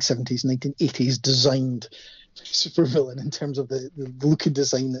 1970s, 1980s designed supervillain in terms of the look and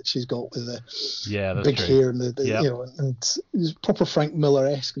design that she's got with the that's big true. hair and the Yep. and it's proper Frank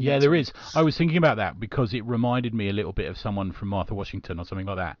Miller-esque. Yeah, there is. I was thinking about that because it reminded me a little bit of someone from Martha Washington or something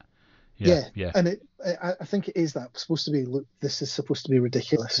like that. Yeah. And I think it is that supposed to be. Look, this is supposed to be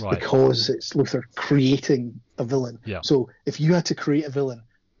ridiculous Right. because it's Luthor creating a villain. Yeah. So if you had to create a villain,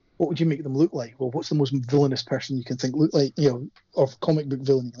 what would you make them look like? Well, what's the most villainous person you can think look like? Or comic book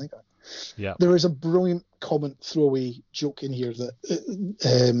villain you can think of? Yeah. There is a brilliant comment throwaway joke in here that.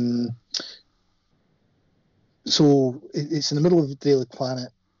 So it's in the middle of the Daily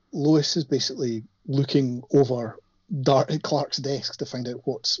Planet. Lois is basically looking over Clark's desk to find out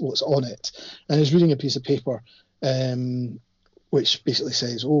what's on it, and is reading a piece of paper, which basically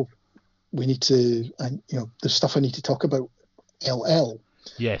says, "Oh, we need to, there's stuff I need to talk about, LL."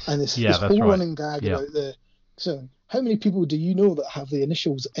 Yes. And this that's whole right. running gag about so how many people do you know that have the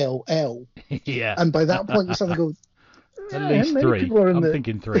initials LL? Yeah. And by that point, you suddenly go, At least how many 3. people are in I'm the...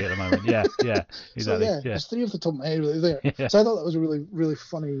 thinking 3 at the moment. Yeah. So Exactly. there's 3 off the top of my head right there. Yeah. So I thought that was a really, really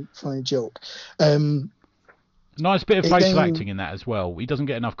funny joke. Nice bit of facial acting in that as well. He doesn't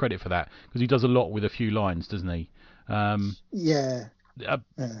get enough credit for that because he does a lot with a few lines, doesn't he? There's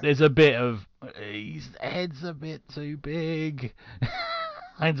a bit of his head's a bit too big.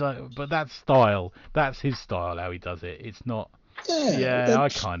 But that's style. That's his style. How he does it. It's not. I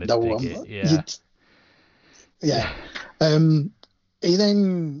kind of dig it. Yeah. He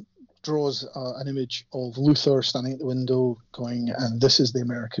then draws an image of Luthor standing at the window, going, "And this is the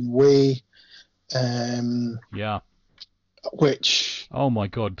American way." Which. Oh my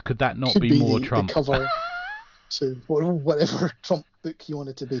God! Could that not could be more Trump? The cover to whatever Trump book you want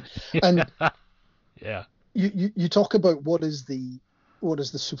it to be. And you talk about what is the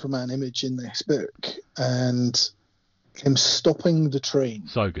Superman image in this book, and him stopping the train.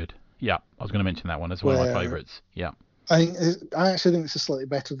 So good. Yeah, I was going to mention that one as one of my favourites. Yeah. I actually think this is slightly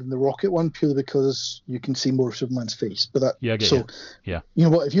better than the Rocket one, purely because you can see more of Superman's face. But that, you know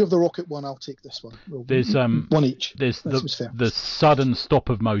what? If you have the Rocket one, I'll take this one. There's one each. There's the sudden stop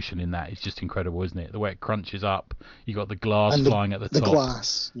of motion in that is just incredible, isn't it? The way it crunches up, you got the glass flying at the top. The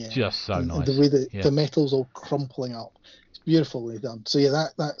glass, just so nice. And the way that the metal's all crumpling up, it's beautifully done. So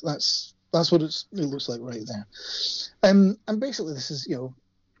that's what it looks like right there. And basically, this is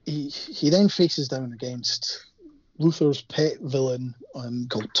he then faces down against Luthor's pet villain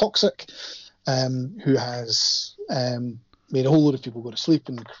called Toxic, who has made a whole load of people go to sleep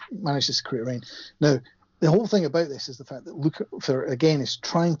and manages to create rain. Now, the whole thing about this is the fact that Luthor, again, is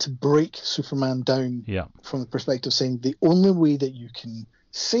trying to break Superman down from the perspective saying the only way that you can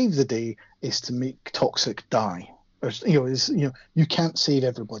save the day is to make Toxic die. Or, you can't save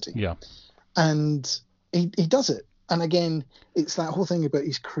everybody. Yeah. And he does it. And again, it's that whole thing about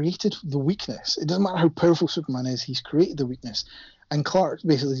he's created the weakness. It doesn't matter how powerful Superman is, he's created the weakness. And Clark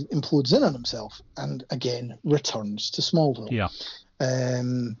basically implodes in on himself and, again, returns to Smallville. Yeah.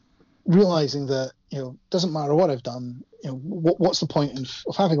 Realizing that, doesn't matter what I've done, what's the point of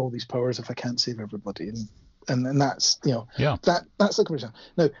having all these powers if I can't save everybody? And that's, that's the conversation.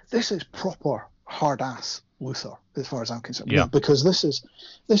 Now, this is proper hard-ass Luthor, as far as I'm concerned. Yeah. Because this is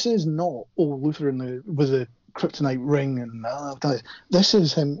not, Luthor with the kryptonite ring and this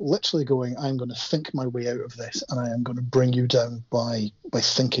is him literally going, I'm going to think my way out of this, and I am going to bring you down by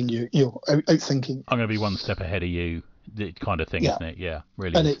thinking outthinking. I'm going to be one step ahead of you, the kind of thing, isn't it? Yeah,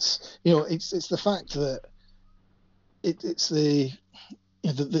 really. And is. it's the fact that it's the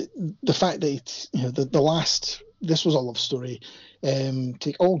fact that the last. This was a love story.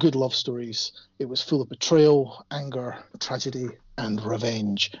 Take all good love stories. It was full of betrayal, anger, tragedy, and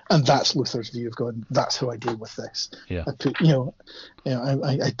revenge. And that's Luthor's view of God. That's how I deal with this. Yeah. I put,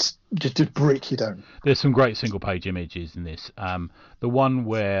 I just to break you down. There's some great single-page images in this. The one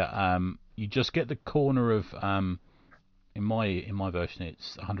where you just get the corner of, in my version,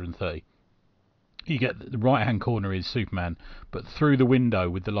 it's 130. You get the right-hand corner is Superman, but through the window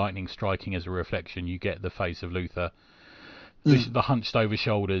with the lightning striking as a reflection, you get the face of Luthor. The hunched over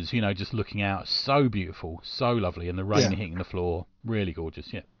shoulders, just looking out. So beautiful, so lovely, and the rain hitting the floor. Really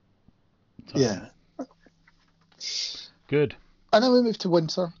gorgeous, yeah. Good. And then we move to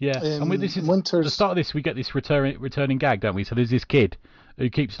winter. Yeah, and this is the start of this. We get this returning gag, don't we? So there's this kid who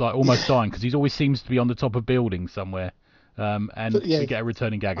keeps almost dying because he always seems to be on the top of buildings somewhere. We get a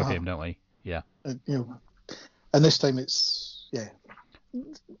returning gag of him, don't we? Yeah. And this time it's the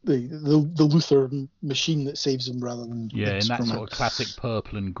Luthor machine that saves him rather than in that sort of classic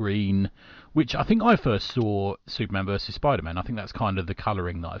purple and green, which I think I first saw Superman versus Spider-Man. I think that's kind of the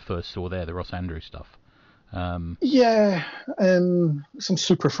colouring that I first saw there, the Ross Andrews stuff. Yeah, some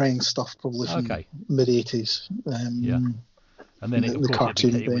Super Friends stuff probably from Okay, mid-80s. yeah. And then of The course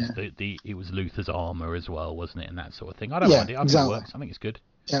cartoon, it but was yeah. it was Luther's armor as well, wasn't it? And that sort of thing. I don't Yeah, mind it. I think it exactly. works. I think it's good.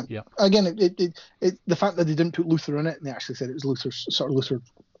 Yeah. Yeah. Again, the fact that they didn't put Luther in it and they actually said it was Luther's sort of Luther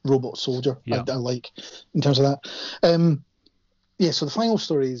robot soldier, Yeah. I like in terms of that. Yeah, so the final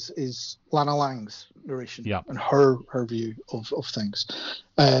story is Lana Lang's narration and her view of things.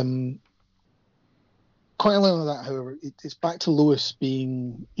 Quite a lot of that, however, it's back to Lois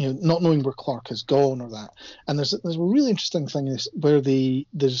being, not knowing where Clark has gone or that. And there's a really interesting thing is where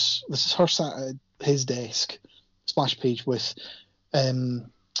this is her sat at his desk, splash page with a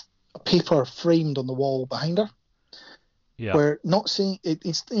paper framed on the wall behind her. Yeah. Where not saying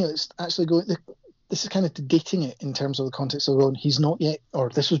it's actually going. This is kind of dating it in terms of the context of going. He's not yet, or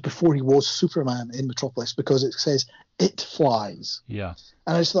this was before he was Superman in Metropolis, because it says it flies. Yeah.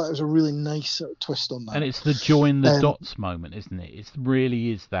 And I just thought it was a really nice sort of twist on that. And it's the join the dots moment, isn't it? It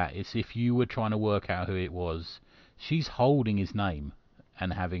really is that. It's if you were trying to work out who it was, she's holding his name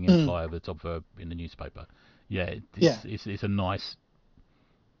and having him fly over the top of her in the newspaper. Yeah. It's a nice.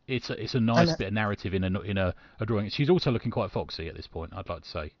 It's a nice bit of narrative in a drawing. She's also looking quite foxy at this point, I'd like to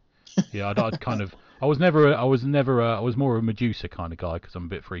say. Yeah, I'd kind of. I was more a Medusa kind of guy because I'm a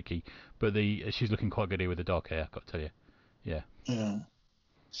bit freaky. But she's looking quite good here with the dark hair. I've got to tell you. Yeah. Yeah.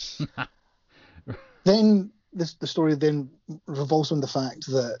 Then the story then revolves on the fact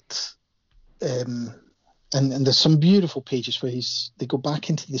that, and there's some beautiful pages where they go back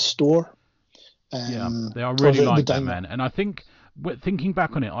into the store. Yeah, I really like that, man. And I think, thinking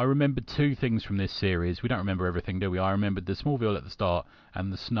back on it, I remembered two things from this series. We don't remember everything, do we? I remembered the Smallville at the start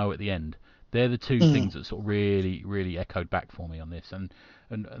and the snow at the end. They're the two things that sort of really, really echoed back for me on this. And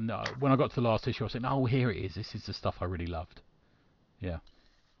when I got to the last issue, I was saying, oh, here it is. This is the stuff I really loved. Yeah.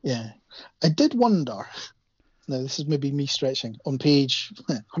 Yeah. I did wonder, now this is maybe me stretching, on page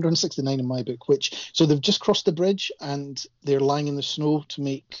 169 in my book, so they've just crossed the bridge and they're lying in the snow to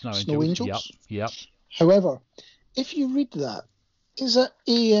make snow angels. Yep. However, if you read that, is it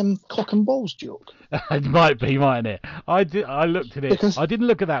a cock and balls joke? It might be, mightn't it? I looked at it. I didn't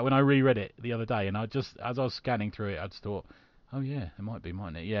look at that when I reread it the other day, and as I was scanning through it, I just thought, oh yeah, it might be,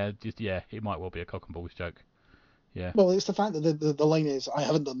 mightn't it? Yeah, it might well be a cock and balls joke. Yeah. Well, it's the fact that the line is, I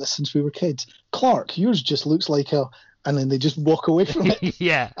haven't done this since we were kids. Clark, yours just looks like a... And then they just walk away from it.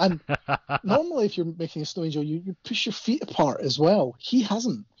 Yeah. And normally if you're making a snow angel, you push your feet apart as well. He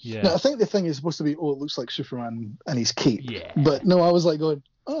hasn't. Yeah. Now, I think the thing is supposed to be, it looks like Superman and his cape. Yeah. But no, I was like going,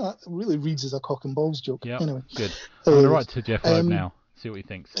 that really reads as a cock and balls joke. Yeah. Anyway. Good. I'm going to write to Jeff Loeb now. See what he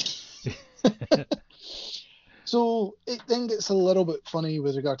thinks. So it then gets a little bit funny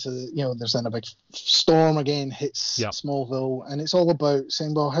with regard to, there's then a big storm again hits Smallville, and it's all about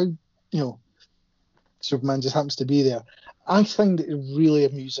saying, well, how, Superman just happens to be there. I find it really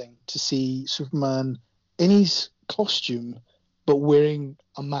amusing to see Superman in his costume, but wearing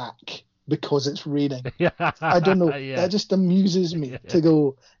a Mac because it's raining. I don't know. Yeah. That just amuses me to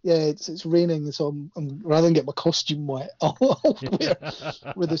go, it's raining, so I'm rather than get my costume wet, I'll wear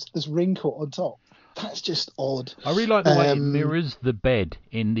with this raincoat on top. That's just odd. I really like the way it mirrors the bed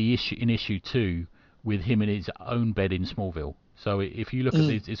in issue 2 with him in his own bed in Smallville. So if you look at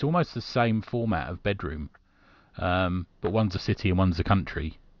these, it's almost the same format of bedroom, but one's a city and one's a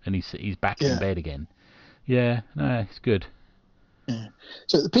country, and he's back in bed again. Yeah, no, it's good. Yeah.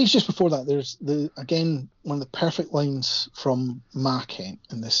 So the page just before that, there's again one of the perfect lines from Ma Kent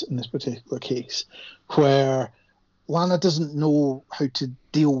in this particular case, where Lana doesn't know how to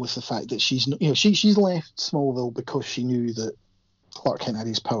deal with the fact that she's left Smallville because she knew that Clark Kent had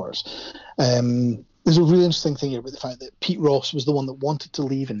his powers. There's a really interesting thing here about the fact that Pete Ross was the one that wanted to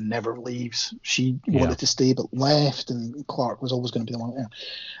leave and never leaves. She wanted to stay but left, and Clark was always going to be the one there.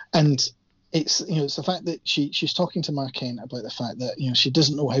 And it's the fact that she's talking to Ma Kent about the fact that she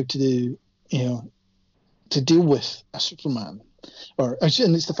doesn't know how to do to deal with a Superman, and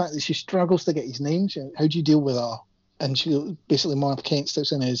it's the fact that she struggles to get his name. How do you deal with a? And she basically Ma Kent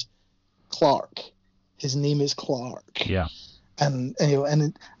steps in as Clark. His name is Clark. Yeah. And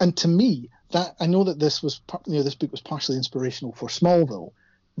to me, that I know that this book was partially inspirational for Smallville.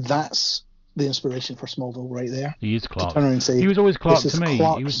 That's the inspiration for Smallville right there. He is Clark. To turn around and say, he was always Clark to me.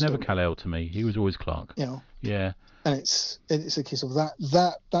 Clark's he was never story. Kal-El to me. He was always Clark. Yeah. And it's a case of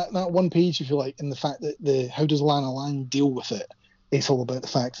that one page, if you like, and the fact that how does Lana Lang deal with it? It's all about the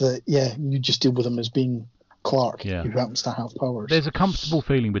fact that you just deal with him as being Clark, who happens to have powers. There's a comfortable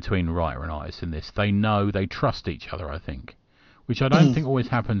feeling between writer and artist in this. They trust each other, I think, which I don't think always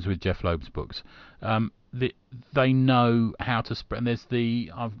happens with Jeff Loeb's books. They know how to spread. And there's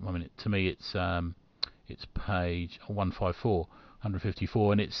to me, It's page 154,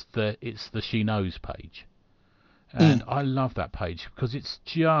 and it's the She Knows page. And I love that page because it's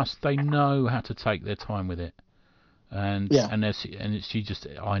just, they know how to take their time with it, and she just,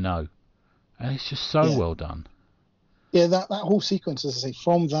 I know, and it's just so well done. Yeah, that whole sequence, as I say,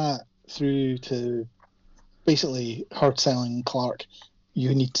 from that through to basically her telling Clark,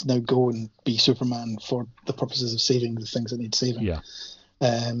 you need to now go and be Superman for the purposes of saving the things that need saving. Yeah.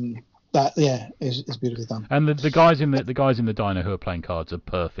 That is beautifully done. And the guys in the diner who are playing cards are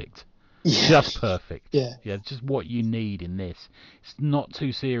perfect. Yeah. Just perfect. Yeah. Yeah, just what you need in this. It's not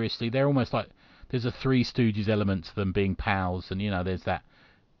too seriously. They're almost like there's a Three Stooges element to them being pals, and there's that.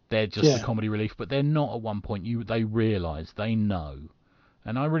 They're just the comedy relief, but they're not at one point. They realise, they know,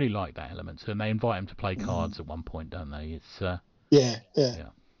 and I really like that element. And they invite him to play cards at one point, don't they? It's yeah.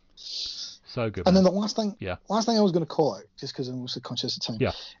 So good. And man. then the last thing I was going to call out, just because I'm also conscious of time,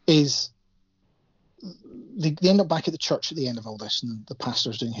 is they end up back at the church at the end of all this, and the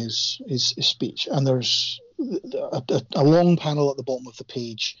pastor's doing his speech, and there's a long panel at the bottom of the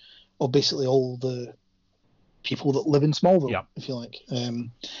page of basically all the people that live in Smallville, if you like.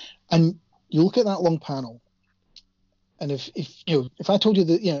 And you look at that long panel, and if I told you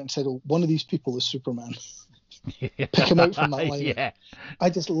that, and said, oh, one of these people is Superman, pick him out from that line. Yeah.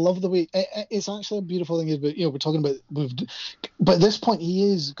 I just love the way it's actually a beautiful thing. Is, but we're talking about, but at this point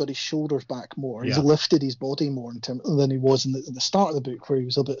he is got his shoulders back more. He's lifted his body more than he was in the start of the book, where he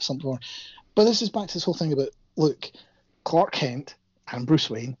was a bit something more. But this is back to this whole thing about, look, Clark Kent and Bruce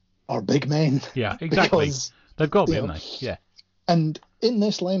Wayne are big men. Yeah, exactly. They've got to be, haven't they? Yeah. And in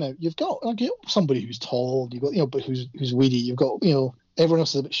this line out, you've got somebody who's tall, you've got but who's weedy, you've got everyone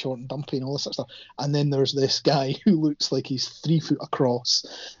else is a bit short and dumpy and all this sort of stuff. And then there's this guy who looks like he's 3 foot across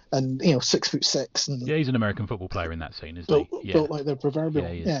and 6'6", and he's an American football player in that scene, isn't he? Yeah. Built like the proverbial.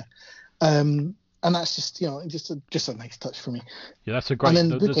 Yeah. And that's just just a nice touch for me. Yeah, that's a great.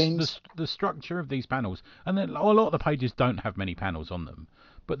 And then the structure of these panels, and then a lot of the pages don't have many panels on them,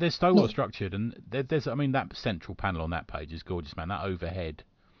 but they're so well structured. And there's, that central panel on that page is gorgeous, man. That overhead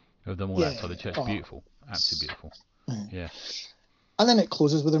of them all outside the church, beautiful, absolutely beautiful. Yeah. And then it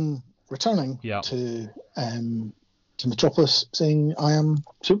closes with him returning to Metropolis, saying, "I am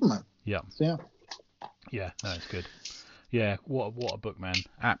Superman." Yeah. So, yeah, no, it's good. Yeah, what a book, man.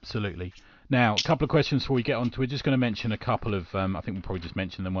 Absolutely. Now, a couple of questions before we get on to. We're just going to mention a couple of. I think we'll probably just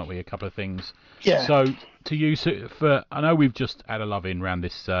mention them, won't we? A couple of things. Yeah. So, to you, I know we've just had a love in around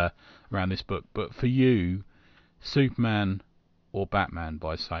this book, but for you, Superman or Batman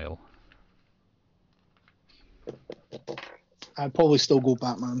by Sale? I'd probably still go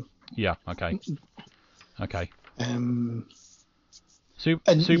Batman. Yeah. Okay. And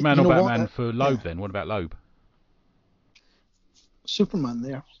Superman or Batman for Loeb then? What about Loeb? Superman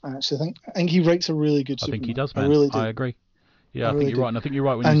there, I actually think. I think he writes a really good Superman. I think he does, man. I really do. I agree. Yeah, I think you're right. And I think you're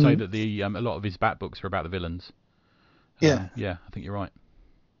right when you say that a lot of his Bat books are about the villains. Yeah, I think you're right.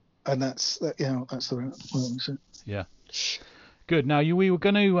 And that's the right. Yeah. Good. Now we were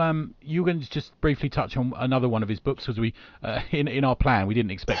going to just briefly touch on another one of his books, because we in our plan we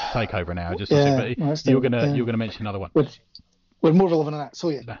didn't expect to take over an hour. You were going to mention another one. We're more relevant than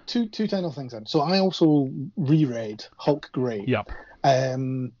that. So two final things then. So I also reread Hulk Grey. Yep.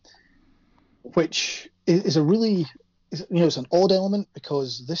 Which is a really, it's an odd element,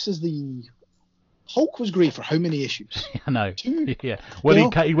 because this is the Hulk was grey for how many issues? I know. 2. Yeah. Well,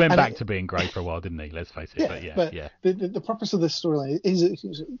 he went back to being grey for a while, didn't he? Let's face it. But the purpose of this storyline is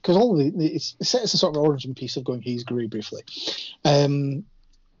because all of it's set as a sort of origin piece of going, he's grey briefly.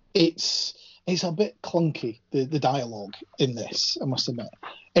 It's a bit clunky, the dialogue in this, I must admit.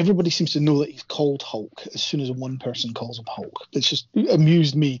 Everybody seems to know that he's called Hulk as soon as one person calls him Hulk. It's just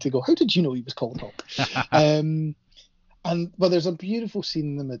amused me to go, how did you know he was called Hulk? But there's a beautiful scene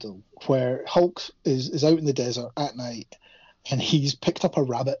in the middle where Hulk is out in the desert at night, and he's picked up a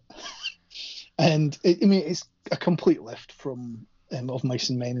rabbit. And it's a complete lift from Of Mice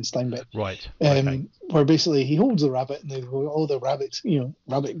and Men and Steinbeck. Right. Where basically he holds the rabbit, and they go, oh, the rabbit's,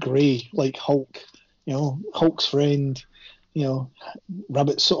 rabbit grey, like Hulk, Hulk's friend,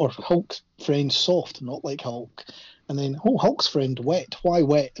 rabbit or Hulk's friend soft, not like Hulk. And then, Hulk's friend wet. Why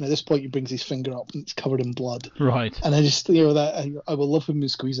wet? And at this point, he brings his finger up and it's covered in blood. Right. And I just, that I will love him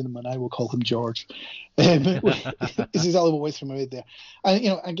and squeezing him, and I will call him George. It's exactly what went through my head there.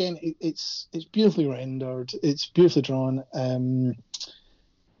 And again, it's beautifully rendered. It's beautifully drawn.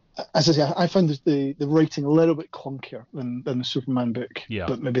 As I say, I found the writing a little bit clunkier than the Superman book. Yeah.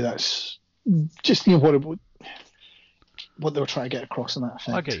 But maybe that's just what they were trying to get across in that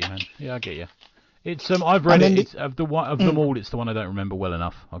effect. I get you, man. Yeah, I get you. It's I've read it. It's of them all. It's the one I don't remember well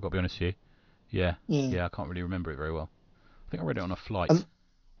enough. I've got to be honest with Yeah. I can't really remember it very well. I think I read it on a flight.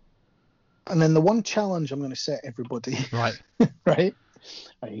 And then the one challenge I'm going to set everybody, right, right?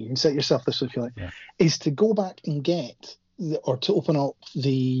 You can set yourself this if you like, is to go back and get or to open up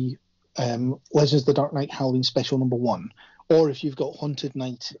the Legends of the Dark Knight Halloween Special #1, or if you've got Haunted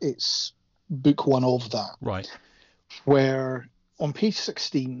Night, it's book 1 of that. Right. Where on page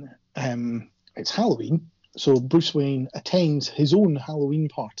 16, it's Halloween, so Bruce Wayne attends his own Halloween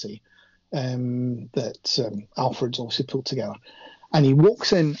party that Alfred's obviously pulled together, and he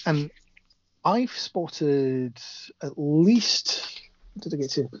walks in, and I've spotted at least, did I get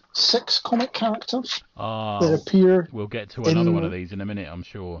to 6 comic characters that appear. We'll get to another one of these in a minute, I'm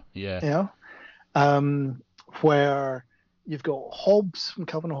sure. Yeah. Where you've got Hobbs from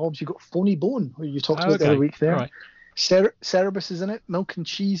Calvin and Hobbes, you've got Phony Bone, who you talked about the other week there. Right. Cerebus is in it, Milk and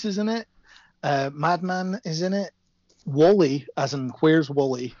Cheese is in it, Madman is in it, Wally, as in Where's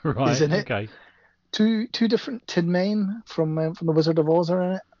Wally, is in it. Okay. Two different Tin Men from the Wizard of Oz are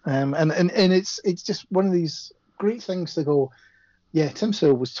in it. And it's just one of these great things to go, yeah, Tim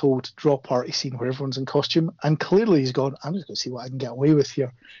Sale was told to draw a party scene where everyone's in costume, and clearly he's gone, I'm just going to see what I can get away with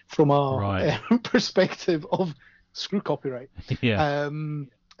here from a perspective of screw copyright. Yeah.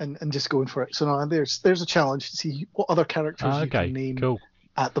 And just going for it. So no, there's a challenge to see what other characters you can name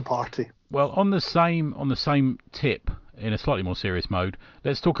at the party. Well, on the same tip, in a slightly more serious mode,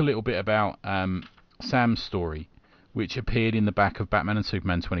 let's talk a little bit about Sam's story, which appeared in the back of Batman and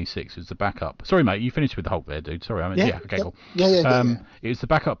Superman 26. It was the backup. Sorry, mate, you finished with the Hulk there, dude. Sorry, cool. Yeah. It was the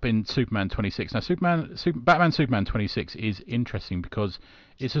backup in Superman 26. Now, Batman Superman 26 is interesting because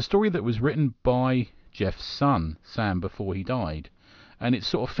it's a story that was written by Jeff's son, Sam, before he died. And it's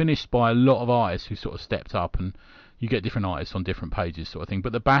sort of finished by a lot of artists who sort of stepped up, and you get different artists on different pages sort of thing.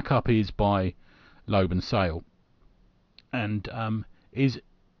 But the backup is by Loeb and Sale. And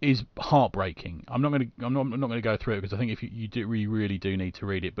is heartbreaking. I'm not going to go through it because I think if you really do need to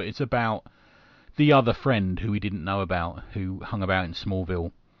read it. But it's about the other friend who we didn't know about, who hung about in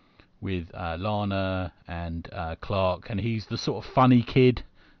Smallville with Lana and Clark, and he's the sort of funny kid.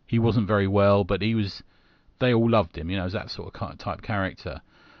 He wasn't very well, but they all loved him. As that sort of type character.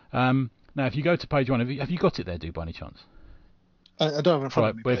 Now, if you go to page 1, have you got it there, dude, by any chance? I don't have it in front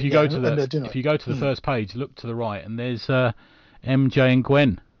of me. But if you go to the first page, look to the right, and there's MJ and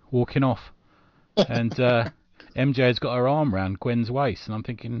Gwen walking off, and MJ has got her arm around Gwen's waist, and I'm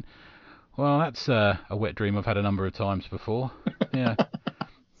thinking, well, that's a wet dream I've had a number of times before. Yeah,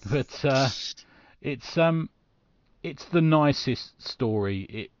 but it's the nicest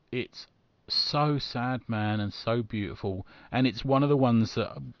story. It's so sad, man, and so beautiful, and it's one of the ones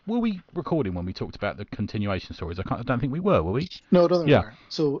that were we recording when we talked about the continuation stories? I don't think we were we? No, I don't think we were.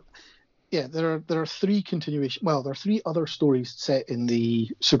 So. Yeah, there are 3 continuation. Well, there are 3 other stories set in the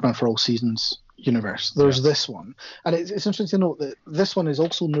Superman for All Seasons universe. There's this one, and it's interesting to note that this one is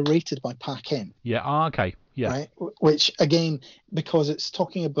also narrated by Pa Kent. Yeah. Okay. Yeah. Right. Which again, because it's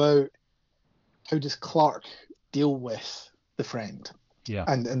talking about how does Clark deal with the friend. Yeah.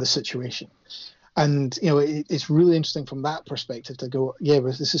 And the situation, and it's really interesting from that perspective to go. Yeah,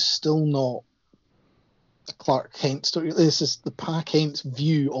 but this is still not a Clark Kent story. This is the Pa Kent's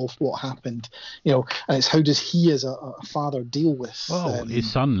view of what happened, and it's how does he as a father deal with. Well,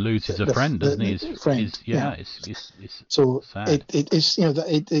 his son loses a friend, doesn't he? His friend. It's so sad. It's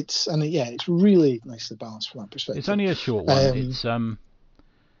it's really nicely balanced from that perspective. It's only a short one. It's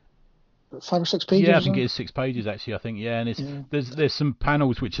 5 or 6 pages. Yeah, I think it is 6 pages actually. I think and there's some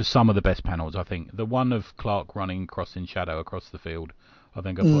panels which are some of the best panels. I think the one of Clark running crossing shadow across the field, I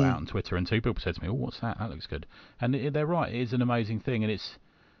think I put out on Twitter, and 2 people said to me, "Oh, what's that? That looks good." And they're right. It is an amazing thing, and it's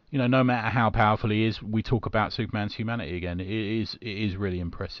no matter how powerful he is, we talk about Superman's humanity again. It is really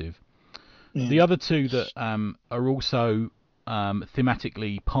impressive. Yeah. The other 2 that are also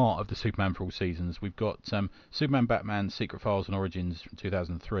thematically part of the Superman for All Seasons, we've got Superman Batman Secret Files and Origins from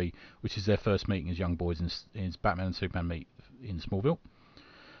 2003, which is their first meeting as young boys in Batman and Superman meet in Smallville.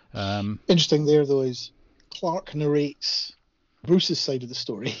 Interesting there though is Clark narrates Bruce's side of the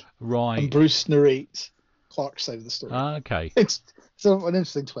story, right, and Bruce narrates Clark's side of the story. Okay, it's an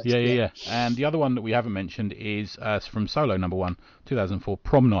interesting twist. Yeah. And the other one that we haven't mentioned is from Solo #1, 2004,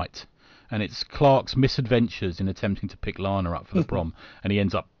 Prom Night. And it's Clark's misadventures in attempting to pick Lana up for the prom, and he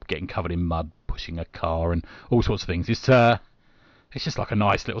ends up getting covered in mud, pushing a car, and all sorts of things. It's just like a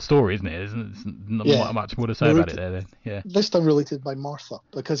nice little story, isn't it? There's not much more to say about it there. Then, yeah. This time related by Martha,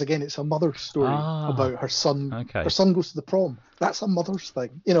 because again, it's a mother's story about her son. Okay. Her son goes to the prom. That's a mother's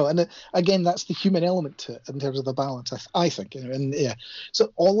thing, and again, that's the human element to it in terms of the balance. I think, and yeah.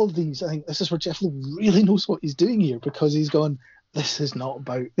 So all of these, I think this is where Jeff Loeb really knows what he's doing here, because he's gone. this is not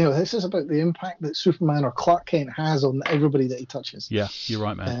about, this is about the impact that Superman or Clark Kent has on everybody that he touches. Yeah, you're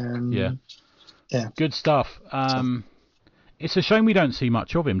right, man. Yeah. Yeah. Good stuff. It's a shame we don't see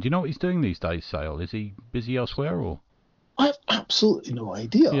much of him. Do you know what he's doing these days, Sale? Is he busy elsewhere or? I have absolutely no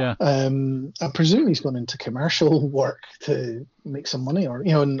idea. Yeah. I presume he's gone into commercial work to make some money, or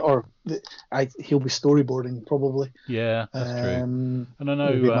he'll be storyboarding probably. Yeah, that's true. And I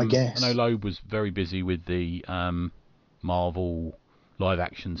know, my guess. I know Loeb was very busy with the Marvel live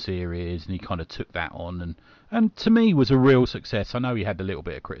action series, and he kind of took that on, and to me was a real success. I know he had a little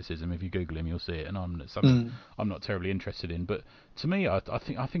bit of criticism. If you Google him, you'll see it, and I'm not terribly interested in. But to me, I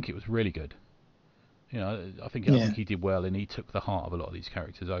think it was really good. I think he did well, and he took the heart of a lot of these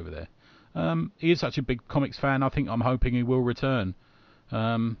characters over there. He is such a big comics fan. I'm hoping he will return.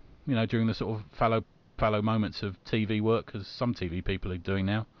 During the sort of fallow moments of TV work, as some TV people are doing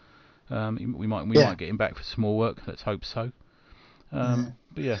now. We might get him back for some more work. Let's hope so. But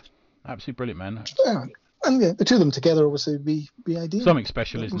yeah, absolutely brilliant, man. Yeah. And the two of them together obviously would be ideal. Something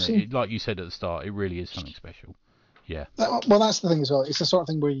special, isn't it? Like you said at the start, it really is something special. Yeah. Well, that's the thing as well. It's the sort of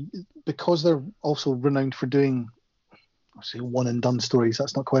thing where, because they're also renowned for doing, I say one and done stories.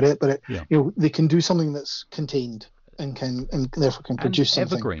 That's not quite it, but they can do something that's contained and therefore can produce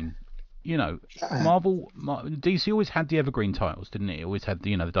something evergreen. Marvel, DC always had the evergreen titles, didn't it? It always had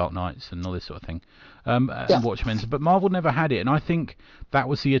the Dark Knights and all this sort of thing, and Watchmen. But Marvel never had it, and I think that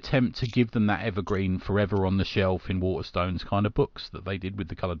was the attempt to give them that evergreen, forever on the shelf in Waterstones kind of books that they did with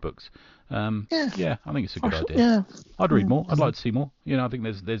the coloured books. I think it's a good idea. Yeah. I'd read more. I'd like to see more. I think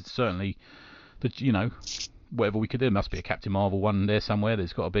there's certainly whatever we could do. There must be a Captain Marvel one there somewhere.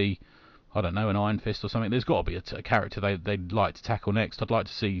 There's got to be, I don't know, an Iron Fist or something. There's got to be a character they'd like to tackle next. I'd like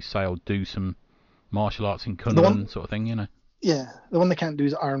to see Sale do some martial arts in Kunlun sort of thing, Yeah, the one they can't do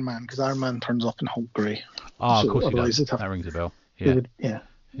is Iron Man, because Iron Man turns up in Hulk Grey. Of course he does. That rings a bell. Yeah.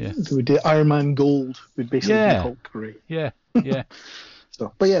 They would do Iron Man Gold, would basically be Hulk Grey. Yeah.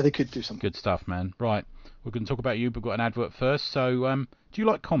 But yeah, they could do something. Good stuff, man. Right, we're going to talk about you, but we've got an advert first. So, do you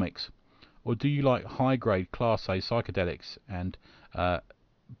like comics? Or do you like high-grade Class A psychedelics and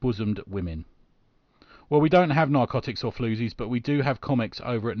bosomed women? Well, we don't have narcotics or floozies, but we do have comics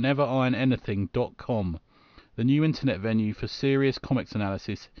over at neverironanything.com, the new internet venue for serious comics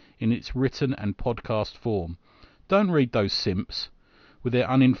analysis in its written and podcast form. Don't read those simps with their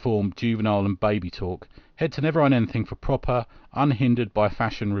uninformed juvenile and baby talk. Head to Never Iron Anything for proper, unhindered by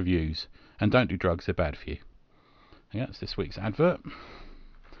fashion reviews. And don't do drugs, they're bad for you. Yeah, that's this week's advert.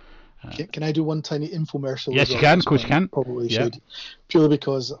 Can I do one tiny infomercial? Yes, you can. Of course you can. Probably should. Purely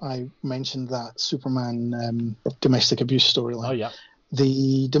because I mentioned that Superman domestic abuse storyline. Oh, yeah.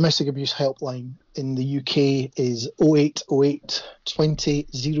 The domestic abuse helpline in the UK is 0808 20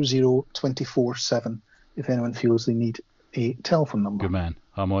 00 24/7. If anyone feels they need a telephone number. Good man.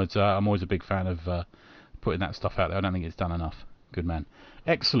 I'm always a big fan of putting that stuff out there. I don't think it's done enough. Good man.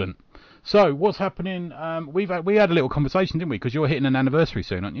 Excellent. So what's happening? We had a little conversation, didn't we? Because you're hitting an anniversary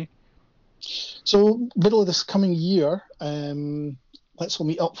soon, aren't you? So middle of this coming year, let's all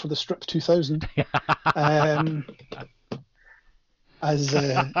meet up for the Strip 2000.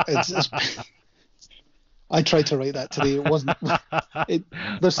 I tried to write that today. It wasn't.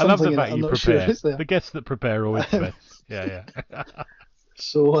 There's something I love the in fact it. I'm you not prepare. sure it's there. The guests that prepare are always the best. Yeah.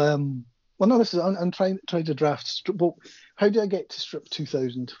 So, well, no, this is. I'm trying to draft. Well, how do I get to Strip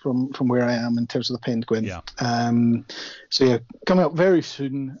 2000 from where I am in terms of the Penguin? Yeah. So yeah, coming up very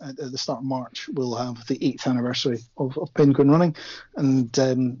soon at the start of March, we'll have the 8th anniversary of Penguin running, and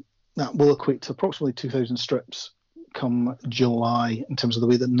that will equate to approximately 2,000 strips come July in terms of the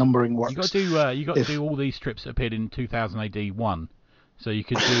way that numbering works. You got to do all these strips that appeared in 2000 AD 1. So you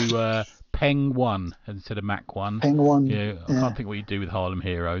could do Peng 1 instead of Mac 1. Peng 1. Yeah, I can't think what you'd do with Harlem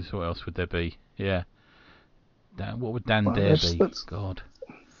Heroes. What else would there be? Yeah. What would Dan Dare be? God.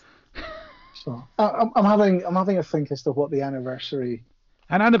 So I'm having a think as to what the anniversary.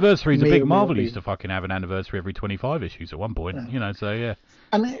 An anniversary is a big. Marvel used to fucking have an anniversary every 25 issues at one point. Yeah. So yeah.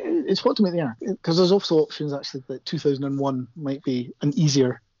 And it's what to make the arc, because there's also options actually that 2001 might be an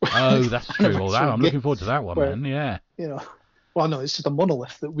easier. Oh, that's true. Well, I'm looking forward to that one, man. Yeah. Well, no, it's just a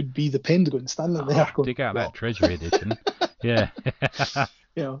monolith that would be the Penguin standing there. Going, dig out that Treasury edition. Yeah. So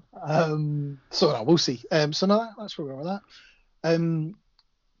no, we'll see. So no, that's where we're with that.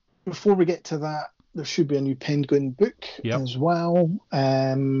 Before we get to that, there should be a new Penguin book as well.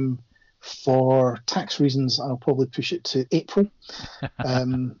 For tax reasons, I'll probably push it to April.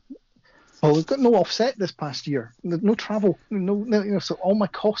 Well, we've got no offset this past year. No travel. So all my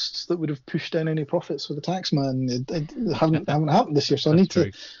costs that would have pushed down any profits for the taxman haven't happened this year. So I need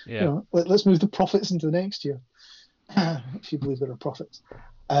to, let's move the profits into the next year. if you believe there are prophets.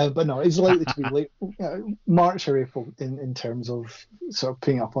 But no, it's likely to be late March or April in terms of sort of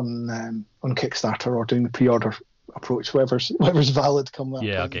putting up on Kickstarter or doing the pre-order approach, whatever's valid come that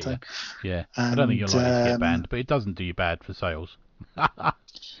Yeah, I point in get you. time. Yeah, And, I don't think you're likely to get banned, but it doesn't do you bad for sales.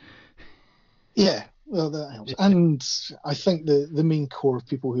 Yeah, well, that helps. And I think the main core of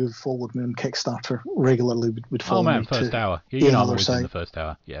people who've followed me on Kickstarter regularly would follow Oh man, me first to hour. Yeah, you know I'm another always in side. the first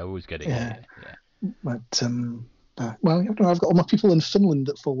hour. Yeah, I always get it. Yeah. Yeah. But well, I've got all my people in Finland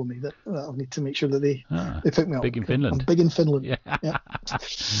that follow me that I'll need to make sure that they pick me up. Big in Finland. I'm big in Finland. Yeah.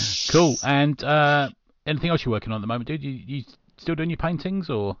 Cool. And anything else you're working on at the moment, dude? You still doing your paintings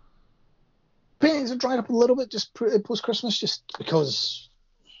or? Paintings have dried up a little bit just post Christmas, just because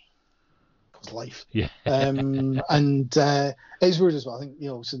life. Yeah. And it's weird as well. I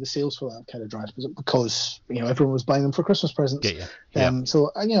think so the sales for that kind of dried up because everyone was buying them for Christmas presents. Yeah.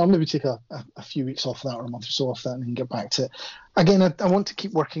 So I'll maybe take a few weeks off that or a month or so off that and then get back to it. Again, I want to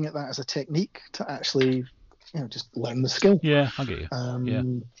keep working at that as a technique to actually just learn the skill. Yeah, I get you.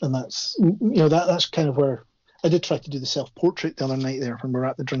 And that's that's kind of where I did try to do the self-portrait the other night there when we were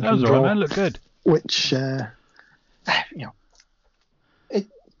at the drink and draw. That was all right, man. Looked good. Which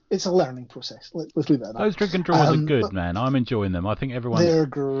it's a learning process. Let's leave it at that. Those drink and draws are good, man. I'm enjoying them. I think everyone. They're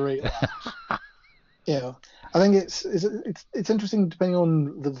great. I think it's interesting depending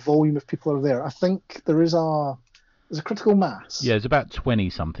on the volume of people are there. I think there's a critical mass. Yeah, it's about 20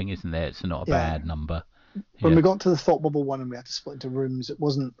 something, isn't there? It's not a bad number. When we got to the Thought Bubble one and we had to split into rooms,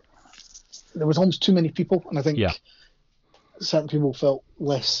 there was almost too many people, and I think certain people felt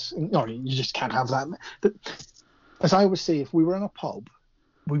less. No, you just can't have that. But as I always say, if we were in a pub,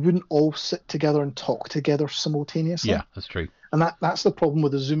 we wouldn't all sit together and talk together simultaneously. Yeah, that's true. And that's the problem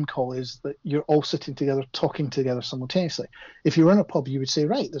with a Zoom call is that you're all sitting together, talking together simultaneously. If you were in a pub, you would say,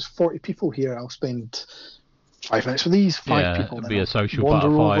 right, there's 40 people here. I'll spend 5 minutes with these 5 people. It'd be a social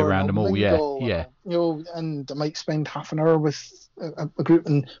butterfly around them all. Yeah. And I might spend half an hour with a group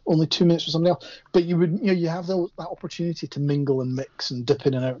and only 2 minutes with somebody else. But you would, you have that opportunity to mingle and mix and dip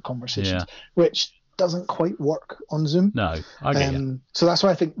in and out of conversations, which doesn't quite work on Zoom. No, I get you. So that's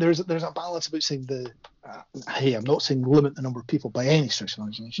why I think there's a balance about saying hey, I'm not saying limit the number of people by any stretch of the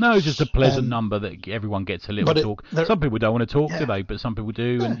imagination. No, just a pleasant number that everyone gets a little talk. Some people don't want to talk, do they? But some people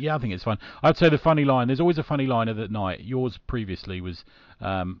do, and I think it's fun. I'd say the funny line. There's always a funny line of the night. Yours previously was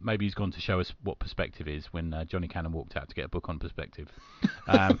maybe he's gone to show us what perspective is when Johnny Cannon walked out to get a book on perspective.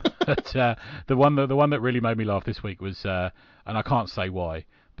 But the one that really made me laugh this week was, and I can't say why,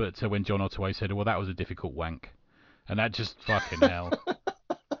 but when John Ottaway said, "Well, that was a difficult wank," and that just fucking hell.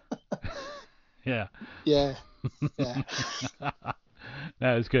 Yeah.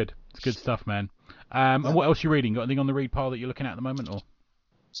 No, it's good. It's good stuff, man. And what else are you reading? Got anything on the read pile that you're looking at the moment, or?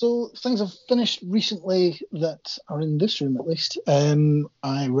 So things I've finished recently that are in this room at least.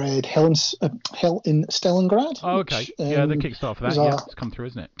 I read Hell in Stalingrad. Oh, okay. Which, the Kickstarter for that. It's come through,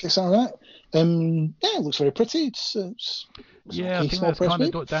 isn't it? Kickstarter that. It looks very pretty. It's I think that's kind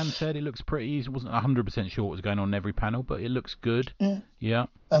of what Dan said. It looks pretty. He wasn't 100% sure what was going on in every panel, but it looks good. Yeah.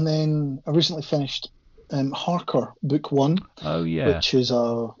 And then I recently finished Harker Book 1. Oh, yeah. Which is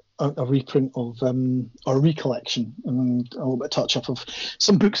a reprint of a recollection and a little bit of touch up of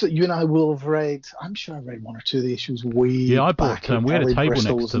some books that you and I will have read. I'm sure I read one or two of the issues way I back. bought we had a table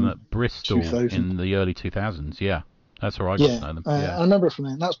Bristol next to them at Bristol 2000. in the early 2000s. Yeah, that's where I got to know them. I remember from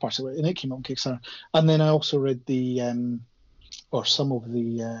then. That's part of it, and it came out on Kickstarter. And then I also read some of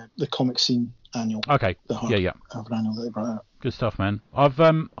the comic scene annual. Okay. Annual that they brought out. Good stuff, man. I've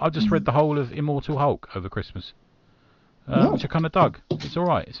just read the whole of Immortal Hulk over Christmas. Which I kind of dug. It's all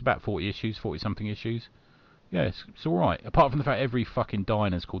right. It's about 40-something issues. Yeah, it's all right. Apart from the fact every fucking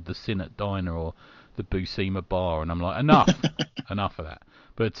diner's called the Sinnott Diner or the Buscema Bar, and I'm like, enough of that.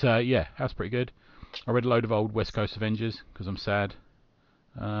 But that's pretty good. I read a load of old West Coast Avengers because I'm sad.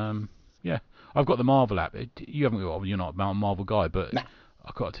 I've got the Marvel app. You're not a Marvel guy, but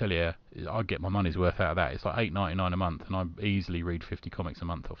I've got to tell you, I get my money's worth out of that. It's like $8.99 a month, and I easily read 50 comics a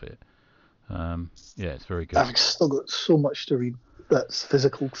month off it. It's very good. I've still got so much to read that's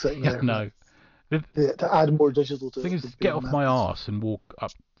physical sitting there. No. To add more digital to it. The thing is, get off my arse and walk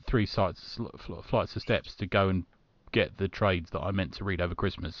up 3 flights of steps to go and get the trades that I meant to read over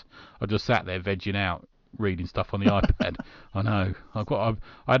Christmas. I just sat there vegging out, reading stuff on the iPad. I know.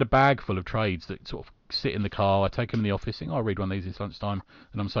 I had a bag full of trades that sort of sit in the car. I take them in the office, think, I'll read one of these this lunchtime,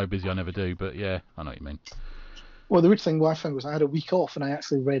 and I'm so busy I never do. But yeah, I know what you mean. Well, the weird thing I found was I had a week off, and I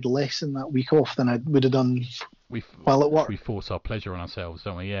actually read less in that week off than I would have done while at work. We force our pleasure on ourselves,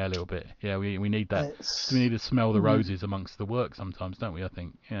 don't we? Yeah, a little bit. Yeah, we need that. We need to smell the roses amongst the work sometimes, don't we? I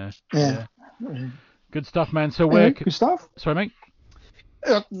think. Yeah. Good stuff, man. So where? Good stuff. Sorry, mate.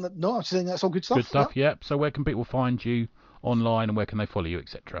 No, I'm saying that's all good stuff. Good stuff. Yep. So where can people find you online, and where can they follow you,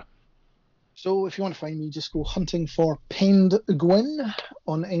 etc.? So if you want to find me, just go hunting for Penguin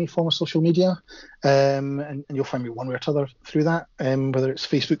on any form of social media, and you'll find me one way or other through that, whether it's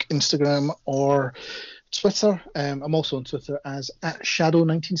Facebook, Instagram, or Twitter. I'm also on Twitter as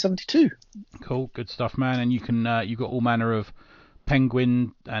 @Shadow1972. Cool, good stuff, man. And you can you've got all manner of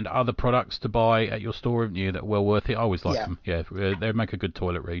Penguin and other products to buy at your store, haven't you? That are well worth it. I always like them. Yeah, they make a good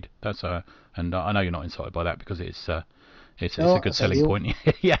toilet read. That's and I know you're not excited by that because it's a good selling point.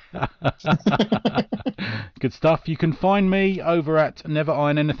 Yeah. Good stuff. You can find me over at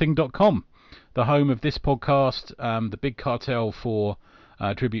neverironanything.com, the home of this podcast, the big cartel for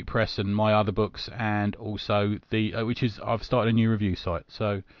Tribute Press and my other books, and also I've started a new review site.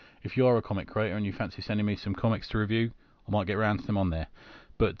 So if you are a comic creator and you fancy sending me some comics to review, I might get around to them on there.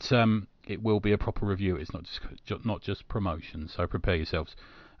 But it will be a proper review. It's not just promotion. So prepare yourselves,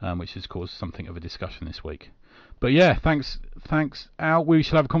 which has caused something of a discussion this week. But yeah, thanks, Al. We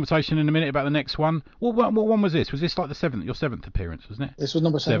shall have a conversation in a minute about the next one. What one was this? Was this like your seventh appearance, wasn't it? This was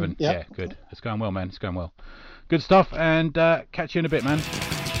number 7. Yeah, good. It's going well, man. It's going well. Good stuff, and catch you in a bit, man.